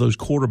used to have those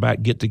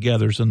quarterback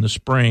get-togethers in the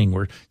spring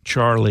where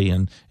Charlie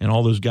and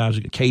all those guys,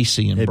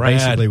 Casey and Brad. It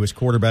basically was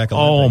quarterback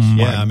Oh, Olympics.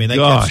 my yeah, I mean, they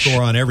gosh. kept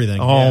score on everything.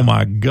 Oh, yeah.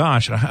 my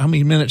gosh. How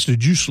many minutes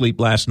did you sleep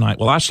last night?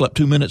 Well, I slept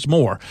 2 minutes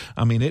more.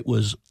 I mean, it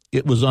was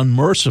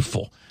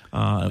unmerciful.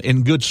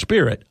 In good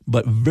spirit,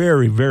 but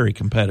very, very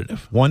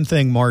competitive. One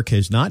thing Mark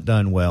has not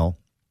done well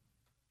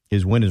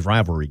is win his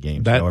rivalry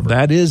games.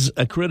 That is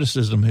a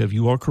criticism, Hiv.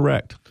 You are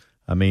correct.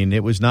 I mean,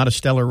 it was not a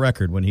stellar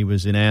record when he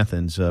was in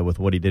Athens with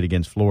what he did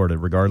against Florida,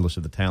 regardless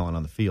of the talent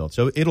on the field.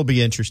 So it'll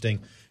be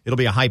interesting. It'll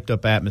be a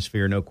hyped-up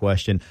atmosphere, no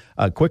question.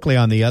 Quickly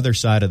on the other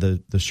side of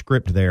the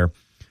script there,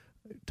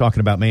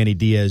 talking about Manny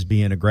Diaz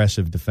being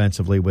aggressive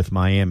defensively with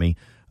Miami,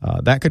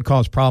 that could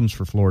cause problems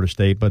for Florida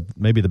State, but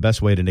maybe the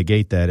best way to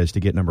negate that is to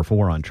get number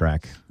 4 on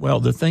track. Well,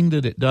 the thing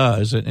that it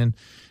does, and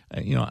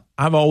you know,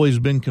 I've always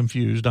been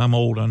confused. I'm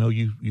old. I know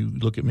you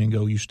look at me and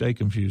go, you stay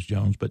confused,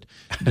 Jones. But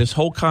this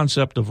whole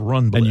concept of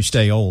run blitz. And you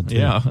stay old, too.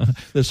 Yeah,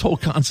 this whole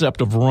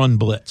concept of run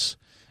blitz.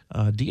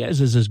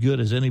 Diaz is as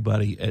good as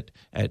anybody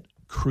at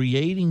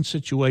creating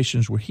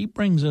situations where he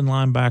brings in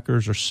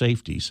linebackers or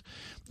safeties,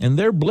 and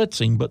they're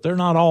blitzing, but they're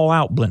not all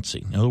out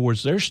blitzing. In other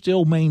words, they're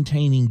still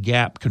maintaining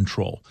gap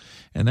control.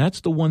 And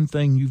that's the one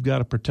thing you've got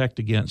to protect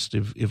against.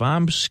 If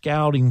I'm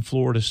scouting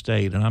Florida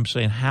State and I'm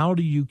saying, how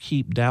do you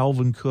keep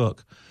Dalvin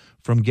Cook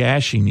from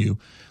gashing you?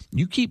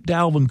 You keep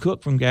Dalvin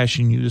Cook from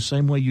gashing you the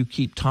same way you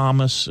keep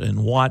Thomas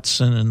and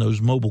Watson and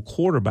those mobile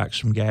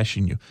quarterbacks from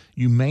gashing you.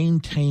 You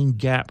maintain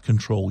gap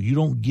control. You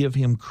don't give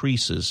him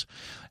creases.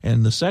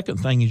 And the second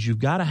thing is you've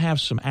got to have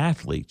some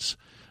athletes,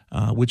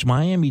 which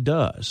Miami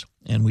does.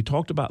 And we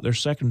talked about their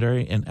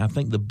secondary, and I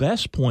think the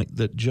best point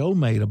that Joe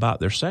made about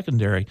their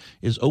secondary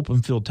is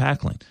open field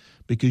tackling,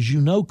 because you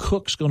know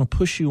Cook's going to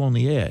push you on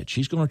the edge.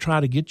 He's going to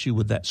try to get you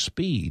with that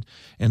speed.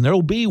 And there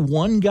will be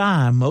one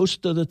guy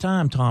most of the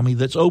time, Tommy,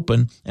 that's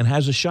open and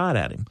has a shot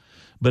at him.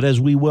 But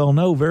as we well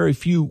know, very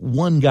few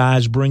one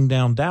guys bring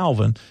down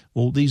Dalvin.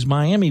 Well, these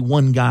Miami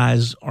one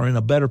guys are in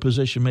a better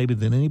position maybe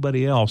than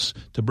anybody else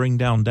to bring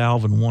down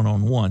Dalvin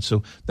one-on-one.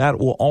 So that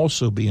will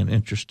also be an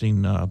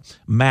interesting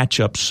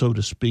matchup, so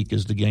to speak,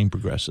 as the game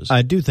progresses.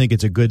 I do think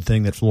it's a good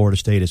thing that Florida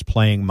State is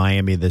playing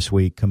Miami this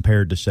week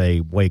compared to, say,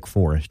 Wake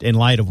Forest, in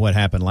light of what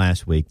happened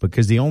last week,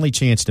 because the only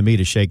chance to me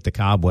to shake the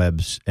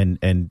cobwebs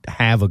and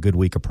have a good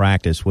week of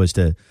practice was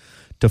to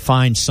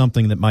find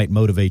something that might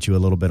motivate you a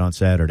little bit on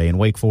Saturday. And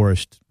Wake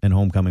Forest and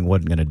homecoming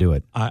wasn't going to do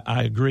it.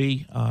 I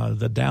agree.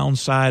 The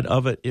downside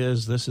of it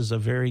is this is a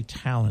very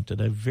talented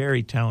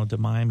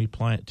Miami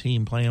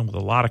team playing with a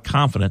lot of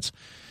confidence.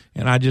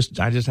 And I just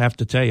have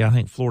to tell you, I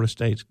think Florida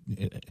State's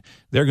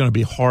they're going to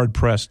be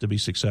hard-pressed to be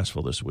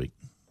successful this week.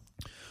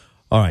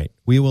 All right.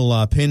 We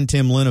will pin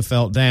Tim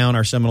Linnefelt down,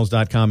 our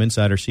Seminoles.com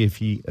insider, see if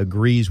he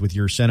agrees with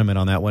your sentiment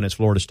on that one as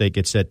Florida State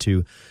gets set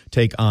to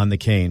take on the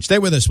Canes. Stay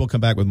with us. We'll come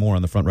back with more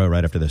on the front row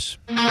right after this.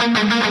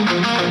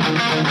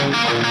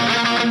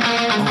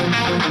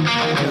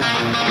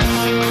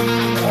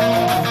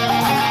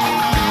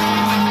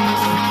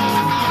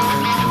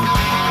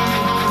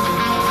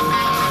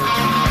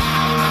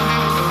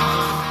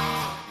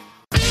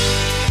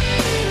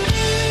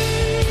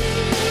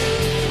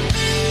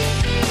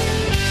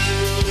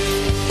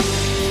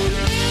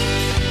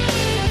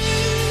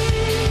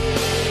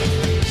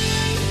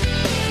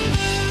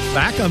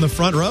 Back on the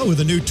front row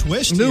with a new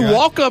twist. New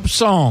walk-up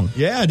song.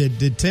 Yeah,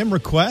 did Tim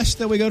request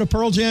that we go to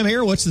Pearl Jam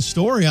here? What's the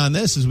story on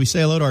this as we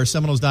say hello to our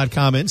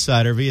Seminoles.com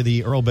insider via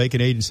the Earl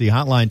Bacon Agency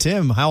hotline?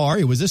 Tim, how are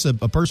you? Was this a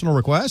personal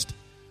request?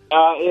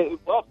 This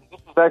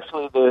is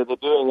actually the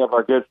doing of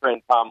our good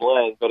friend Tom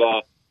Lane, but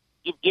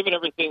given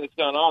everything that's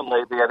gone on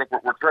lately, I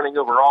think we're turning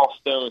over all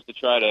stones to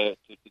try to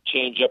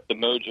change up the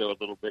mojo a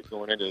little bit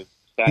going into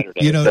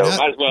Saturday. You know,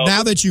 so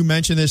now that you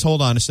mention this,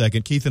 hold on a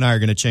second. Keith and I are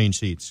going to change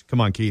seats. Come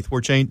on, Keith.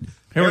 We're changing.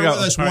 Here we go. With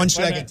us all one right,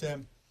 second,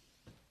 Tim.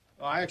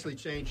 Oh, I actually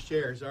changed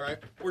chairs. All right.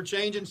 We're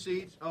changing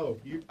seats. Oh,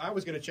 I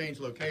was going to change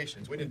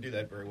locations. We didn't do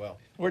that very well.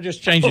 We're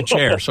just changing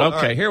chairs.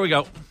 Okay, right. Here we go.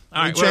 All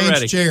right, we we're changed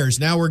ready. chairs.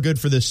 Now we're good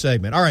for this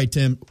segment. All right,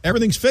 Tim.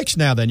 Everything's fixed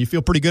now then. You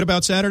feel pretty good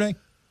about Saturday?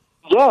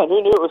 Yeah,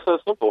 who knew it was so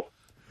simple?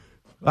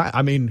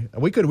 I mean,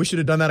 we should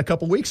have done that a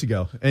couple weeks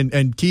ago.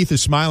 And Keith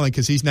is smiling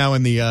because he's now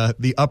in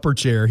the upper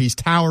chair. He's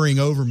towering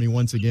over me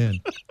once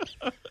again.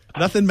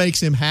 Nothing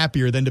makes him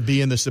happier than to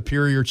be in the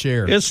superior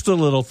chair. It's the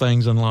little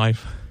things in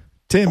life.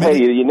 Tim,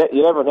 hey, you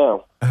never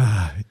know.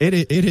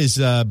 It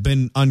has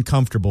been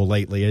uncomfortable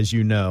lately, as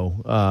you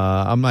know.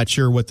 I'm not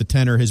sure what the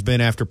tenor has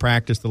been after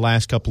practice the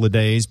last couple of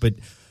days, but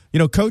you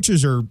know,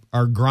 coaches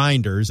are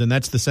grinders, and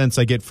that's the sense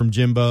I get from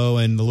Jimbo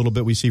and the little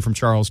bit we see from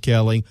Charles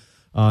Kelly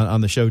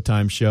on the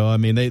Showtime show. I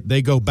mean,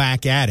 they go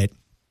back at it,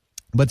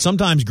 but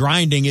sometimes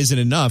grinding isn't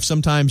enough.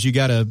 Sometimes you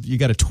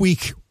gotta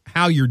tweak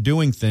how you're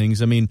doing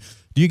things. I mean,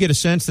 do you get a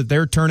sense that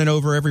they're turning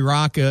over every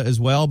rock as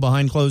well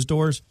behind closed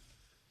doors?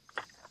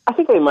 I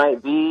think they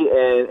might be,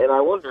 and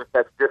I wonder if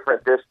that's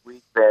different this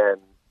week than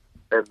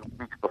the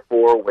weeks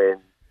before when,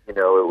 you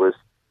know, it was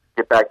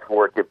get back to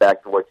work, get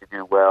back to what you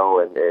do well,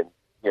 and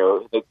you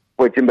know,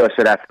 what Jimbo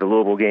said after the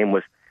Louisville game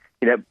was,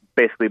 you know,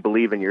 basically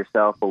believe in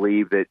yourself,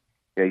 believe that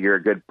you're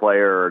a good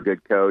player or a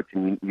good coach,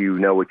 and you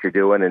know what you're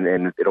doing,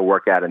 and it'll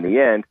work out in the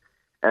end.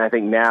 And I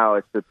think now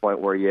it's to the point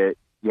where you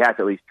have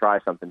to at least try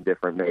something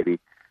different, maybe,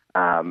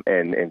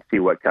 and see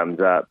what comes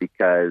up.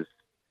 Because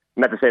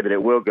not to say that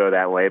it will go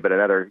that way, but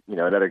another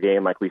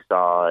game like we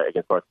saw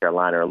against North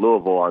Carolina or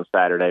Louisville on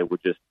Saturday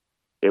would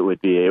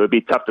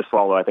be tough to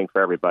swallow, I think,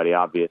 for everybody,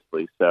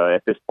 obviously. So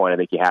at this point, I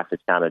think you have to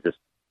kind of just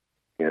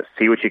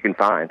see what you can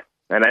find.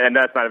 And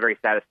that's not a very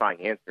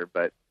satisfying answer,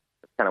 but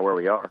that's kind of where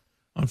we are.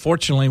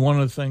 Unfortunately, one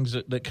of the things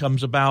that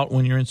comes about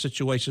when you're in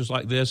situations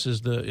like this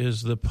is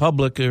the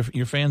public,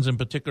 your fans in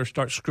particular,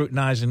 start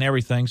scrutinizing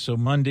everything. So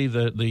Monday,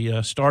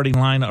 the starting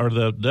line or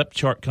the depth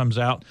chart comes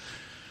out,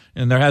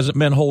 and there hasn't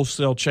been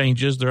wholesale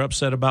changes. They're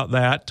upset about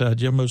that.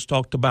 Jimbo's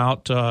talked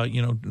about,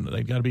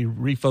 they've got to be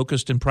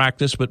refocused in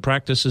practice, but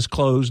practice is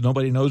closed.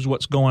 Nobody knows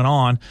what's going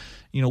on.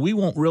 We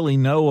won't really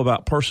know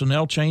about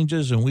personnel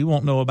changes, and we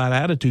won't know about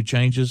attitude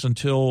changes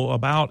until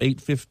about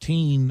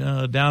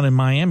 8:15 down in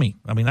Miami.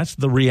 I mean, that's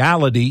the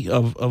reality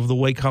of the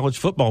way college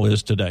football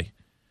is today.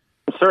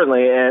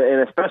 Certainly,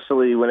 and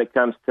especially when it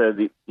comes to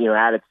the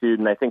attitude,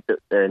 and I think that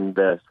and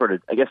the sort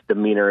of, I guess,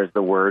 demeanor is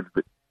the word,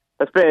 but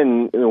that's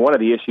been one of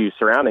the issues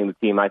surrounding the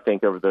team, I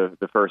think, over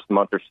the first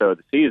month or so of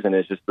the season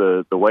is just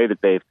the way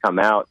that they've come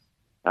out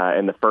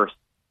in the first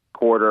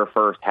quarter,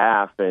 first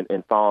half,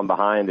 and fallen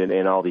behind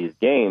in all these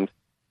games.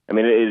 I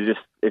mean, it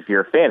just, if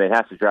you're a fan, it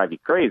has to drive you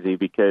crazy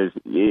because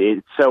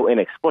it's so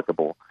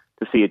inexplicable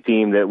to see a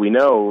team that we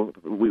know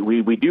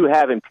we do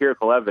have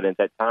empirical evidence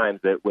at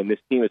times that when this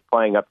team is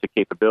playing up to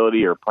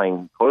capability or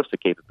playing close to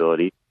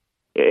capability,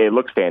 it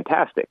looks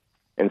fantastic.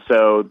 And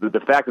so the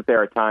fact that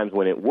there are times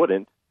when it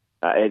wouldn't,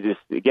 it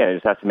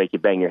just has to make you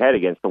bang your head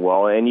against the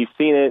wall. And you've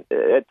seen it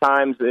at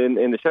times in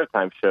the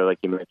Showtime show, like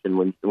you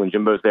mentioned, when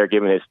Jimbo's there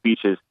giving his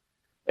speeches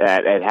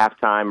at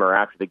halftime or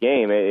after the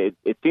game.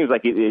 It seems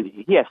like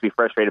he has to be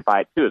frustrated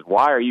by it too. Is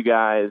why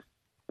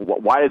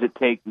does it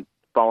take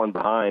falling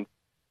behind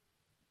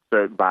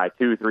by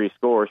 2-3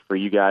 scores for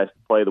you guys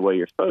to play the way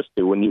you're supposed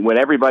to when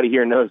everybody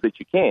here knows that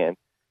you can?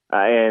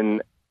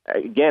 And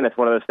again, it's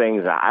one of those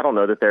things. I don't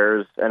know that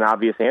there's an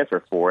obvious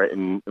answer for it,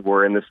 and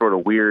we're in this sort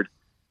of weird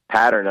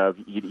pattern of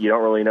you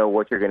don't really know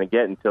what you're going to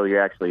get until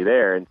you're actually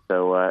there. And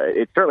so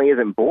it certainly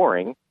isn't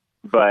boring,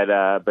 but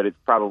it's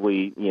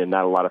probably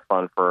not a lot of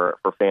fun for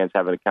fans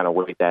having to kind of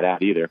wait that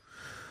out either.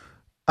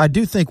 I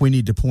do think we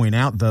need to point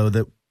out, though,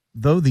 that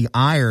though the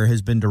ire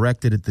has been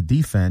directed at the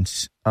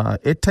defense,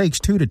 it takes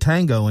two to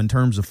tango in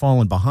terms of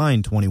falling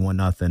behind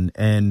 21-0,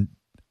 and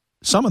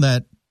some of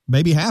that,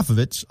 maybe half of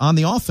it's on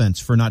the offense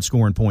for not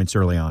scoring points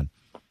early on.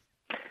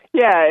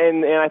 Yeah,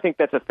 and I think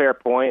that's a fair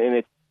point, and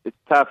it's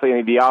tough. I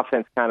mean, the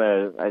offense kind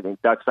of, I think,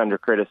 ducks under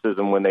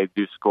criticism when they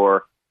do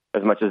score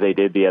as much as they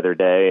did the other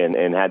day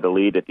and had the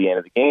lead at the end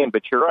of the game.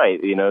 But you're right.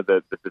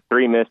 The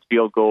 3 missed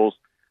field goals,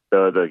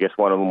 I guess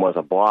one of them was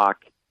a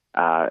block.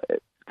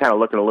 Kind of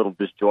looking a little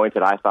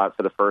disjointed, I thought,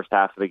 for the first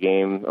half of the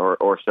game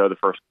or so, the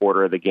first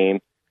quarter of the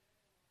game.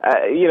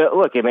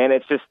 Look, man,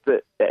 it's just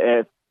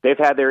that they've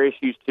had their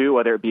issues too,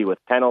 whether it be with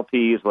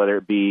penalties, whether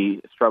it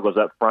be struggles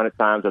up front at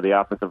times, or the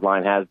offensive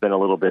line has been a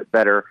little bit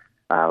better.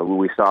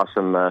 We saw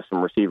some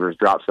receivers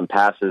drop some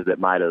passes that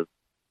might have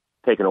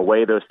taken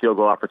away those field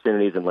goal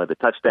opportunities and led to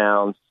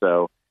touchdowns.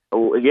 So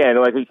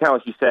again, like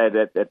you said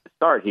at the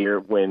start here,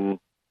 when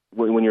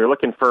you're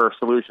looking for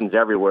solutions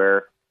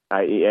everywhere,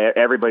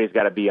 everybody's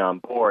got to be on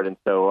board. And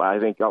so I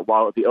think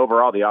while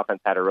the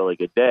offense had a really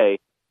good day,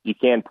 you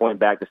can point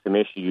back to some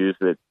issues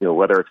that,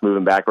 whether it's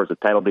moving backwards with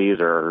penalties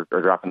or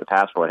dropping the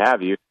pass or what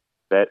have you,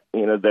 that,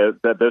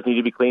 those need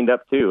to be cleaned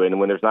up too. And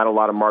when there's not a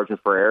lot of margin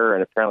for error,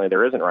 and apparently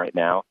there isn't right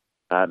now,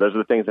 those are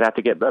the things that have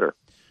to get better.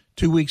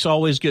 2 weeks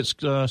always gets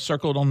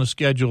circled on the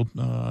schedule,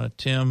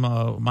 Tim,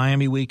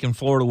 Miami week and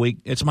Florida week.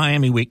 It's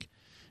Miami week.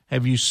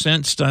 Have you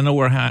sensed, I know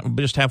we're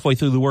just halfway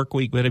through the work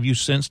week, but have you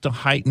sensed a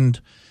heightened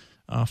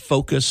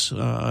focus,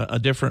 a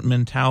different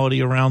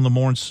mentality around the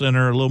Moore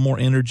Center, a little more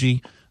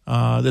energy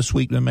this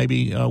week than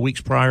maybe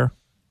weeks prior?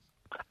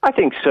 I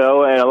think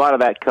so, and a lot of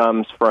that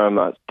comes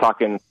from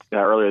talking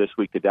earlier this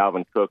week to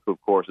Dalvin Cook, who,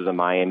 of course, is a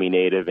Miami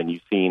native, and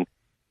you've seen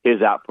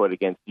his output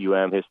against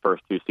UM his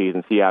first 2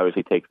 seasons. He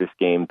obviously takes this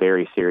game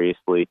very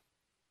seriously.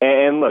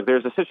 And look,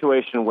 there's a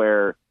situation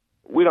where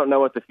we don't know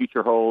what the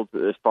future holds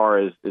as far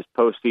as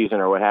postseason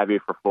or what have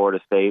you for Florida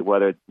State,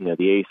 whether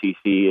the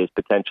ACC is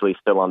potentially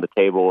still on the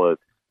table.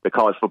 The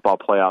college football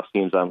playoff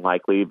seems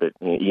unlikely, but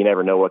you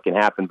never know what can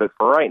happen. But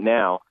for right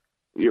now,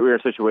 we're in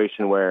a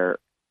situation where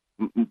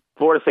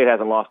Florida State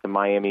hasn't lost to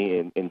Miami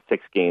in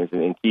 6 games,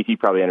 and Keith, you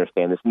probably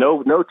understand this.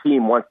 No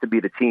team wants to be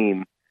the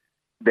team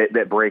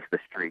that breaks the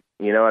streak.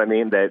 You know what I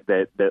mean? That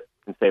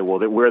can say, well,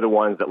 that we're the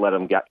ones that let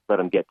them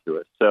get to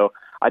us. So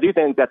I do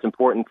think that's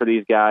important for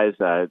these guys.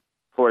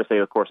 Florida State,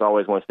 of course,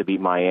 always wants to beat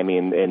Miami,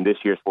 and this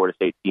year's Florida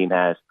State team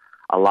has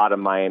a lot of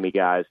Miami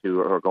guys who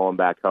are going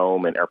back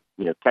home and are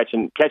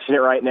catching it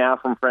right now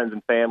from friends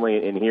and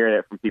family and hearing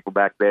it from people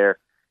back there.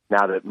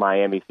 Now that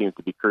Miami seems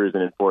to be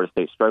cruising and Florida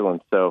State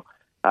struggling, so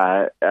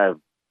I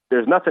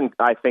there's nothing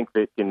I think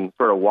that can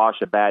sort of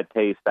wash a bad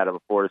taste out of a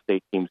Florida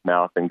State team's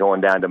mouth and going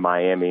down to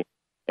Miami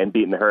and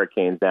beating the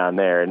Hurricanes down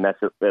there. And that's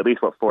at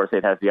least what Florida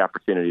State has the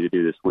opportunity to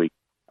do this week.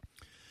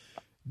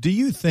 Do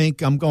you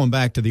think, I'm going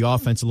back to the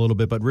offense a little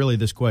bit, but really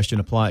this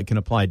question can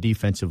apply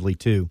defensively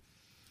too.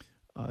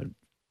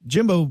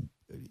 Jimbo,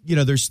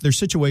 there's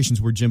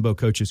situations where Jimbo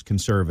coaches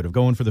conservative,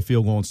 going for the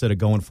field goal instead of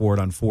going for it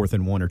on 4th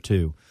and 1 or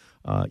 2.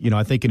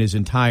 I think in his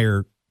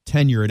entire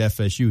tenure at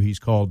FSU, he's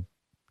called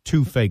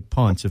 2 fake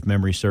punts, if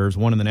memory serves,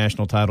 one in the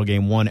national title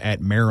game, one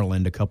at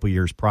Maryland a couple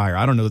years prior.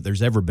 I don't know that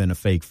there's ever been a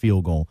fake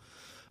field goal.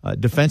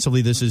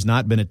 Defensively, this has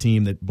not been a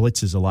team that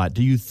blitzes a lot.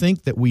 Do you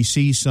think that we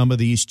see some of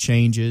these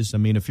changes? I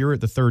mean, if you're at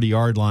the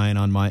 30-yard line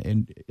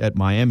at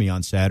Miami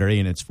on Saturday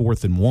and it's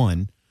 4th and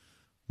 1,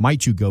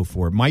 might you go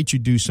for it? Might you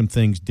do some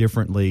things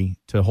differently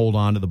to hold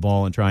on to the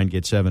ball and try and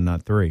get 7,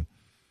 not 3?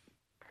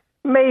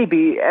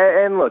 Maybe.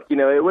 And look,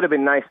 it would have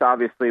been nice,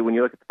 obviously, when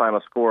you look at the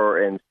final score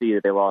and see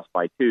that they lost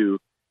by 2,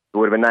 it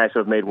would have been nice to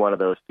have made one of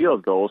those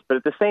field goals. But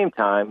at the same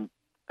time,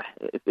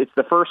 it's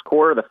the first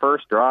quarter, the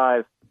first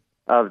drive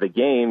of the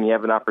game. You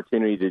have an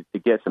opportunity to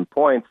get some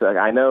points.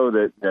 I know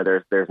that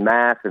there's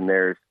math and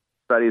there's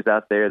studies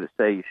out there that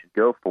say you should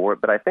go for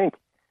it, but I think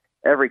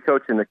every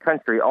coach in the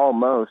country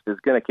almost is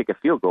going to kick a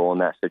field goal in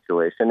that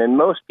situation. And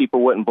most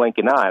people wouldn't blink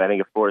an eye. I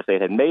think if Florida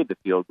State had made the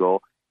field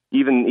goal,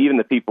 even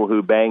the people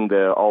who bang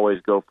the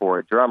always go for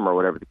it drum or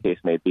whatever the case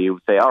may be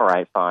would say, all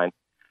right, fine,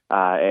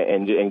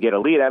 and get a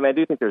lead. I mean, I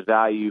do think there's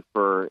value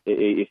for,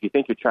 if you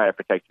think you're trying to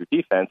protect your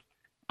defense,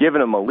 giving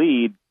them a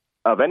lead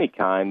of any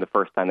kind the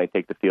first time they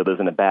take the field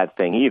isn't a bad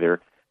thing either.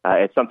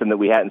 It's something that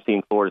we hadn't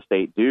seen Florida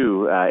State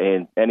do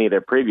in any of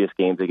their previous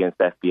games against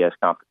FBS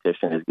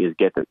competition is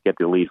get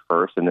the lead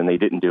first, and then they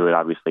didn't do it,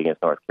 obviously,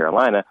 against North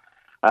Carolina.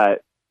 I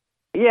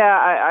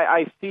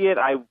see it.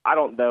 I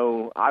don't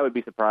know. I would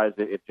be surprised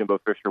if Jimbo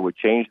Fisher would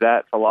change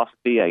that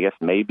philosophy. I guess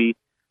maybe.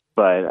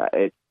 But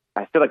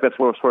I feel like that's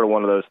sort of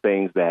one of those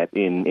things that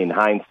in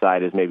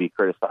hindsight is maybe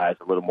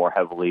criticized a little more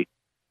heavily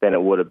than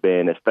it would have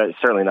been,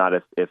 certainly not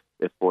if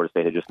Florida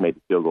State had just made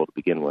the field goal to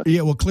begin with.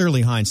 Yeah, well,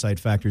 clearly hindsight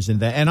factors in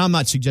that. And I'm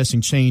not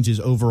suggesting change his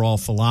overall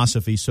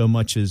philosophy so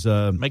much as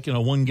making a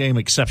one-game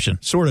exception.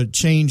 Sort of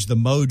change the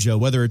mojo,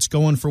 whether it's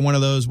going for one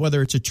of those,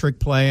 whether it's a trick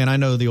play. And I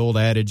know the old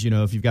adage,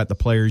 if you've got the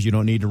players, you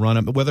don't need to run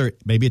them. But whether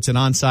maybe it's an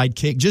onside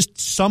kick,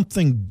 just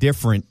something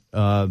different,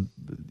 than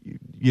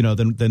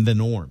the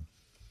norm.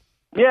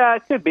 Yeah,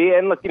 it could be.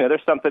 And look,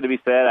 there's something to be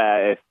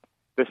said. If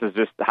this is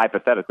just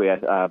hypothetically,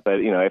 but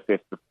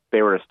if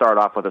they were to start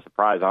off with a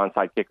surprise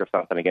onside kick or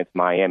something against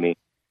Miami,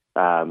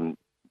 then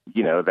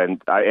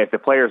if the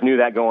players knew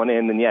that going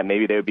in, then yeah,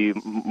 maybe they would be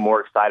more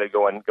excited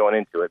going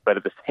into it. But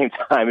at the same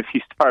time, if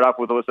you start off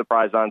with a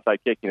surprise onside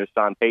kick,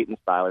 Sean Payton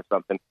style or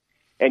something,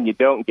 and you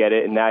don't get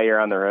it, and now you're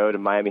on the road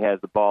and Miami has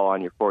the ball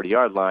on your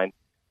 40-yard line,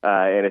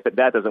 and if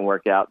that doesn't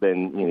work out,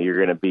 then you're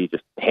going to be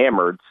just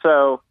hammered.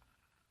 So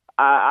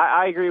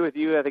I agree with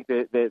you. I think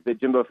that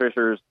Jimbo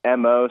Fisher's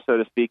MO, so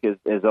to speak,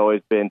 has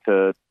always been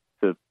to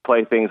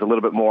play things a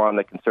little bit more on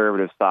the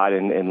conservative side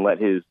and let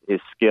his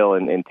skill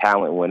and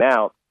talent win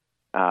out.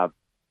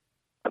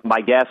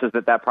 My guess is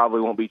that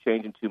probably won't be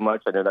changing too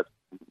much. I know that's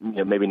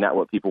maybe not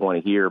what people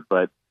want to hear,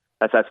 but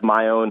that's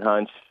my own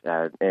hunch,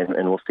 and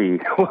we'll see.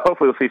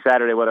 Hopefully we'll see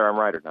Saturday whether I'm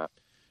right or not.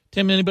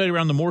 Tim, anybody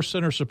around the Moore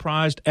Center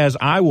surprised, as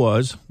I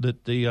was,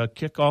 that the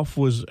kickoff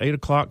was 8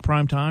 o'clock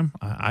prime time?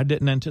 I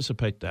didn't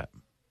anticipate that.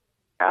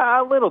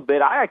 A little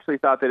bit. I actually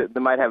thought that it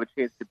might have a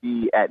chance to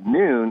be at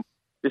noon,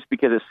 just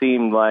because it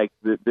seemed like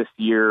this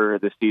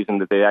season,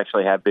 that they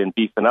actually have been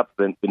beefing up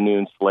the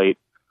noon slate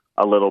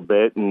a little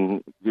bit.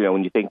 And,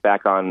 when you think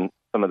back on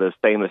some of those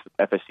famous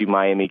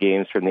FSU-Miami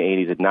games from the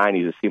 80s and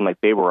 90s, it seemed like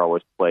they were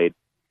always played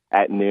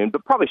at noon,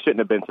 but probably shouldn't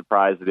have been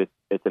surprised that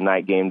it's a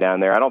night game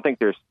down there. I don't think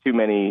there's too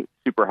many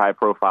super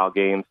high-profile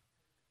games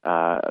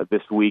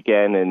this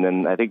weekend, and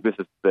then I think this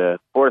is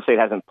Florida State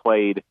hasn't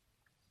played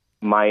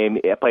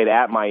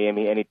at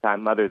Miami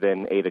anytime other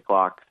than 8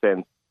 o'clock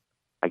since,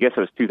 I guess it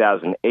was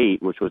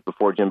 2008, which was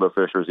before Jimbo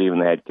Fisher was even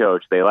the head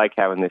coach. They like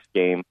having this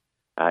game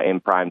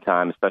in prime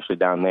time, especially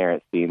down there,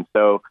 it seems.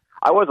 So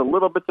I was a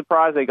little bit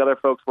surprised. I think other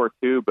folks were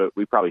too, but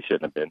we probably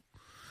shouldn't have been.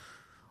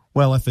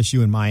 Well,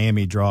 FSU and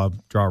Miami draw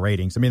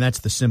ratings. I mean, that's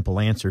the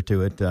simple answer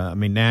to it.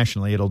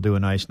 Nationally, it'll do a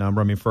nice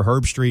number. For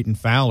Herb Street and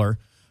Fowler,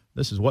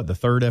 this is the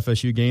third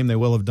FSU game they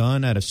will have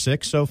done out of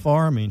 6 so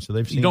far. So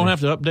they've seen. You don't have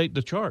to update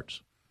the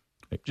charts.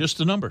 Just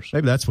the numbers.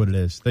 Maybe that's what it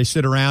is. They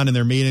sit around in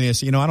their meeting and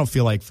say, I don't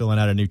feel like filling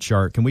out a new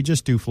chart. Can we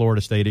just do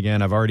Florida State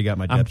again? I've already got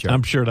my depth chart.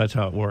 I'm sure that's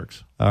how it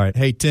works. All right.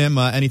 Hey, Tim,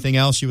 anything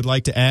else you would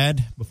like to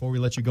add before we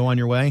let you go on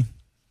your way?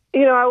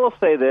 I will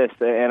say this,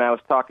 and I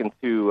was talking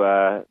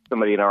to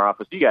somebody in our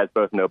office. You guys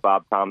both know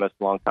Bob Thomas,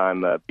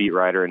 longtime beat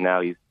writer, and now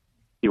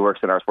he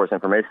works in our sports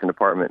information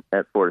department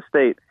at Florida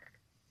State.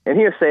 And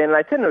he was saying, and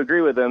I tend to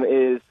agree with him,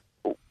 is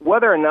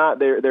whether or not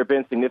there have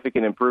been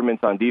significant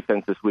improvements on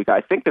defense this week,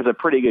 I think there's a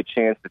pretty good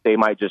chance that they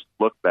might just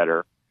look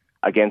better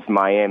against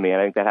Miami.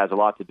 And I think that has a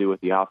lot to do with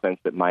the offense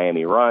that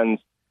Miami runs.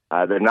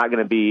 They're not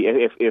going to be,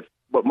 if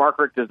what Mark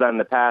Richt has done in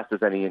the past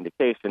is any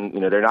indication,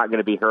 they're not going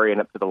to be hurrying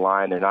up to the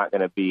line. They're not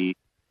going to be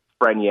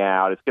spreading you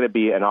out. It's going to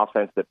be an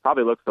offense that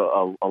probably looks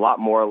a lot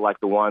more like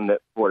the one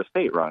that Florida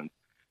State runs.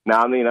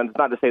 Now, it's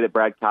not to say that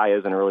Brad Kaaya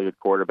isn't a really good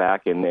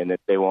quarterback and that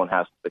they won't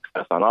have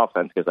success on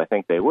offense, because I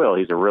think they will.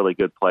 He's a really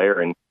good player,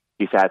 and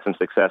he's had some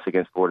success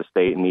against Florida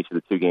State in each of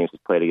the 2 games he's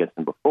played against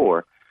them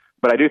before.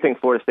 But I do think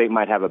Florida State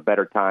might have a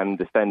better time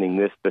defending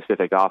this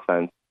specific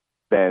offense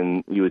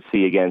than you would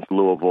see against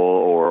Louisville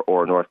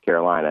or North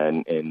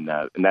Carolina, and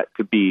that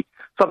could be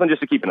something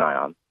just to keep an eye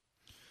on.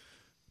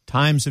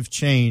 Times have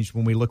changed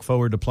when we look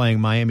forward to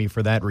playing Miami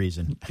for that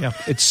reason. Yeah,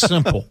 it's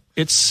simple.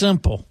 It's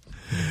simple.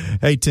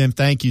 Hey, Tim,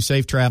 thank you.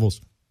 Safe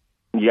travels.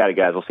 You got it,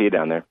 guys. We'll see you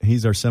down there.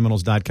 He's our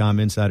Seminoles.com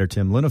insider,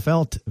 Tim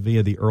Linefelt,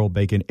 via the Earl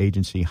Bacon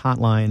Agency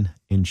hotline,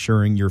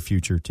 ensuring your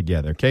future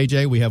together.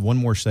 KJ, we have one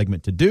more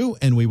segment to do,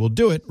 and we will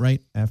do it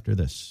right after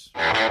this.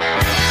 It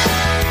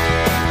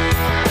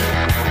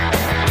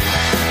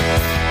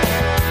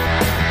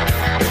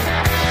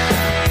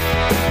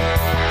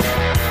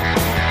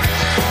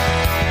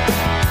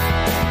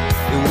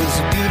was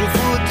a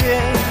beautiful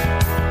day,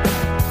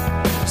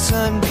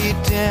 sun beat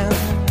down.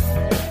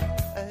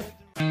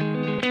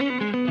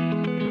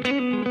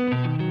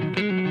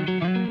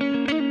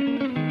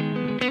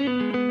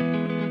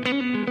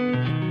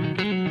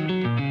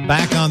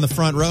 Back on the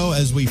front row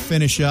as we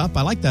finish up.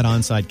 I like that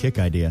onside kick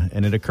idea,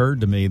 and it occurred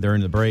to me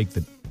during the break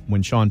that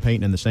when Sean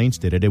Payton and the Saints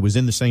did it, it was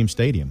in the same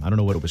stadium. I don't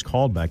know what it was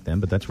called back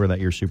then, but that's where that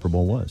year's Super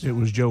Bowl was. It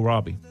was Joe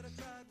Robbie.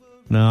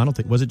 No, I don't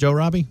think. Was it Joe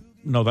Robbie?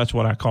 No, that's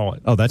what I call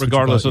it. Oh, that's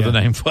regardless of the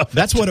name.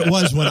 That's what it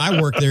was when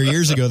I worked there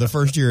years ago. The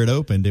first year it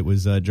opened, it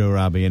was Joe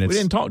Robbie. And we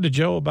didn't talk to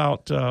Joe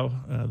about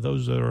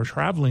those that are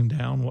traveling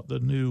down, what the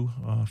new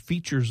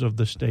features of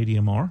the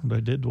stadium are. They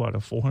did, a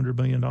 $400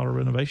 million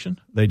renovation?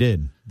 They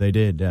did.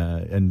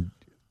 And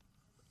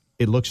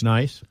it looks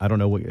nice. I don't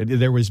know what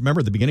there was. Remember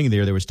at the beginning of the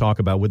year, there was talk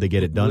about would they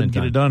get it done in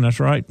time. Get it done. That's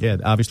right. Yeah,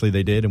 obviously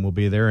they did, and we'll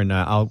be there. And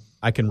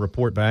I can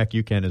report back.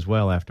 You can as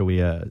well after we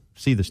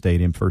see the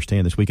stadium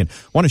firsthand this weekend.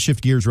 I want to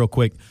shift gears real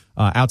quick.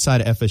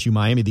 Outside of FSU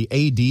Miami, the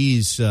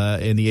ADs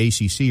in the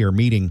ACC are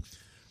meeting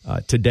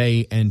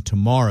today and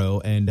tomorrow.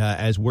 And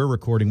as we're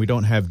recording, we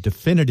don't have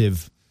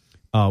definitive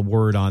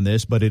word on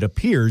this, but it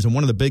appears, and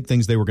one of the big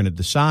things they were going to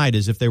decide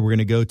is if they were going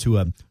to go to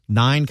a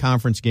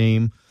 9-conference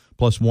game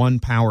plus one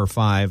Power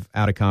 5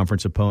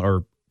 out-of-conference opponent,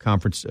 or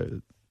conference,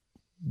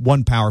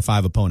 one Power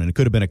 5 opponent. It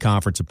could have been a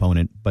conference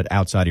opponent, but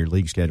outside of your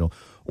league schedule,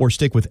 or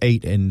stick with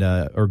 8 and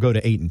or go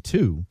to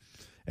 8-2.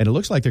 And it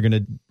looks like they're going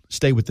to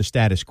stay with the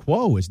status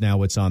quo is now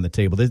what's on the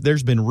table.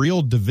 There's been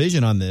real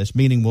division on this,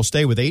 meaning we'll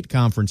stay with 8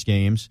 conference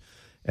games,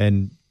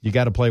 and you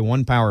got to play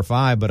one Power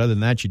 5, but other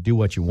than that, you do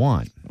what you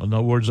want. In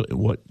other words,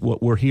 what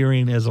we're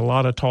hearing is a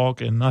lot of talk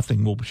and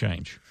nothing will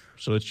change.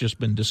 So it's just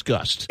been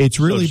discussed. It's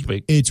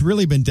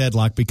really been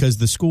deadlocked because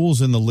the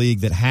schools in the league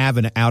that have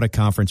an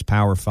out-of-conference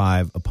Power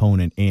 5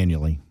 opponent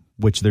annually,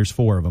 which there's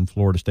 4 of them.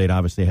 Florida State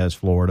obviously has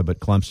Florida, but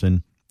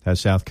Clemson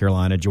has South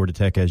Carolina, Georgia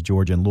Tech has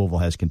Georgia, and Louisville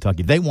has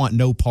Kentucky. They want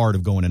no part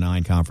of going to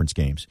 9 conference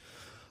games.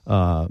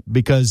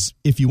 Because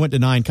if you went to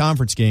 9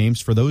 conference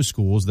games for those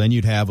schools, then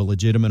you'd have a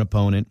legitimate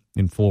opponent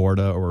in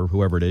Florida or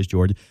whoever it is,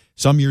 Georgia.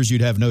 Some years you'd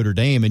have Notre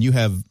Dame, and you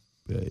have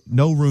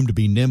no room to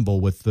be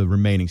nimble with the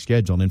remaining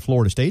schedule. And in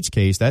Florida State's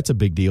case, that's a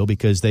big deal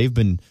because they've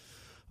been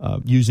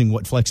using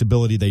what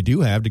flexibility they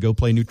do have to go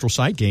play neutral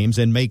site games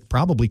and make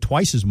probably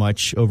twice as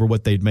much over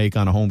what they'd make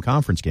on a home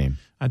conference game.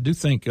 I do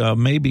think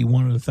maybe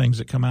one of the things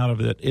that come out of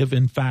it, if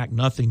in fact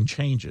nothing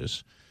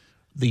changes,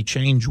 the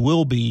change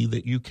will be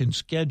that you can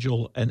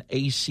schedule an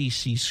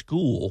ACC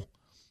school,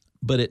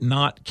 but it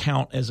not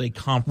count as a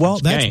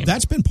conference game.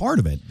 That's been part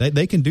of it.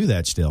 They can do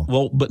that still.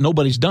 Well, but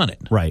nobody's done it.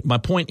 Right. My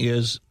point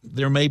is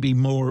there may be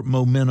more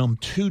momentum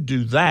to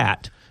do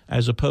that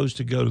as opposed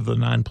to go to the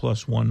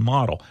 9+1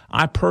 model.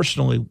 I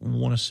personally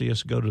want to see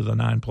us go to the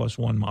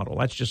 9+1 model.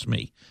 That's just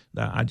me.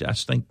 I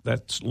just think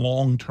that's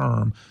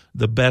long-term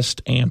the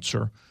best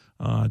answer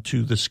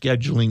to the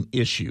scheduling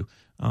issue.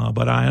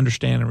 But I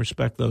understand and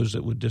respect those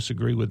that would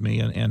disagree with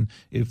me. And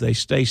if they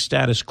stay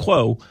status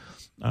quo,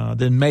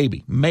 then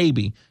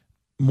maybe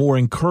more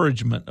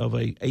encouragement of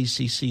a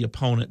ACC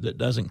opponent that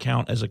doesn't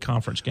count as a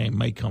conference game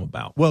may come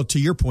about. Well, to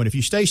your point, if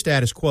you stay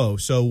status quo,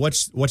 so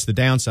what's the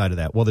downside of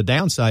that? Well, the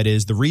downside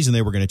is the reason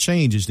they were going to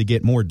change is to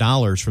get more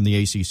dollars from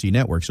the ACC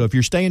network. So if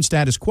you're staying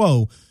status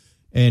quo,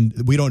 and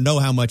we don't know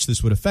how much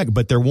this would affect,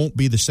 but there won't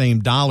be the same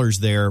dollars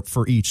there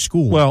for each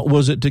school. Well,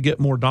 was it to get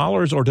more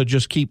dollars or to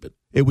just keep it?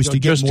 It was to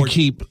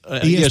keep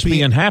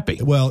ESPN happy.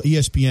 Well,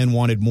 ESPN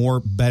wanted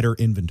better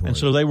inventory, and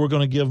so they were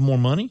going to give more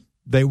money.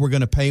 They were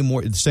going to pay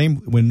more. The same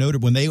when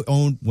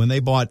they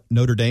bought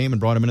Notre Dame and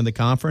brought them into the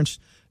conference.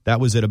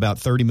 That was at about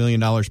 $30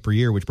 million per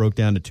year, which broke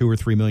down to $2 or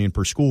 $3 million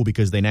per school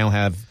because they now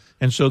have.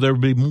 And so there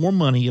would be more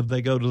money if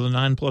they go to the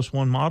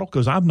 9+1 model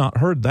because I've not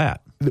heard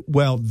that.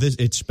 Well,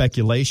 it's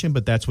speculation,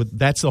 but that's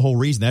the whole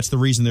reason. That's the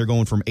reason they're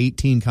going from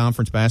 18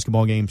 conference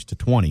basketball games to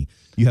 20.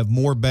 You have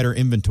better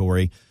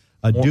inventory.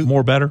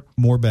 More better.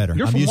 More better.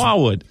 You're from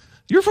Wildwood.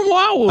 You're from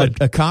Wildwood.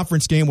 A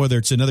conference game, whether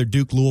it's another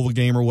Duke-Louisville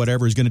game or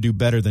whatever, is going to do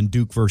better than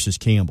Duke versus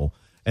Campbell.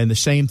 And the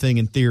same thing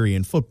in theory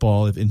in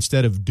football. If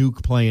instead of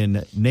Duke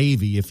playing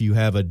Navy, if you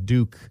have a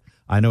Duke,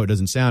 I know it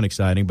doesn't sound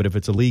exciting, but if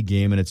it's a league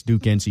game and it's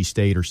Duke-NC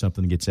State or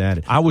something that gets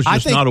added. I was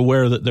just not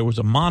aware that there was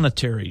a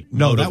monetary motivation.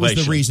 No, that was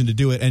the reason to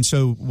do it. And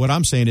so what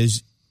I'm saying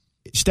is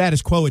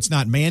status quo, it's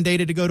not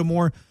mandated to go to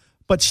more,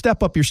 but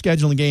step up your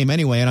scheduling game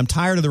anyway. And I'm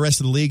tired of the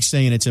rest of the league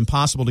saying it's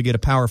impossible to get a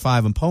Power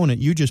 5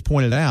 opponent. You just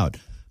pointed out,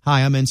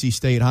 hi, I'm NC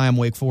State. Hi, I'm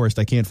Wake Forest.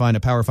 I can't find a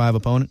Power 5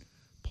 opponent.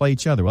 Play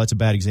each other. Well, that's a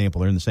bad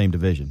example. They're in the same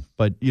division.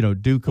 But,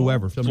 Duke,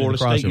 whoever. Florida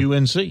State,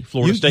 UNC.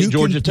 Florida State,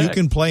 Georgia Tech. You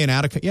can play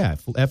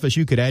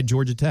FSU could add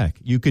Georgia Tech.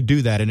 You could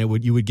do that, and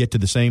you would get to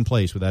the same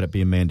place without it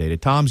being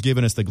mandated. Tom's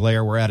giving us the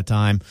glare. We're out of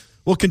time.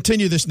 We'll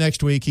continue this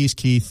next week. He's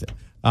Keith.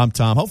 I'm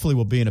Tom. Hopefully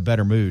we'll be in a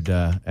better mood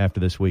after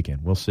this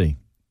weekend. We'll see.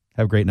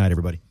 Have a great night,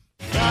 everybody.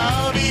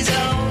 All these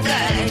old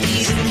guys,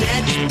 he's a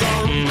natural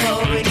born,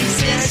 already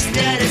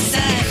set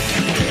aside.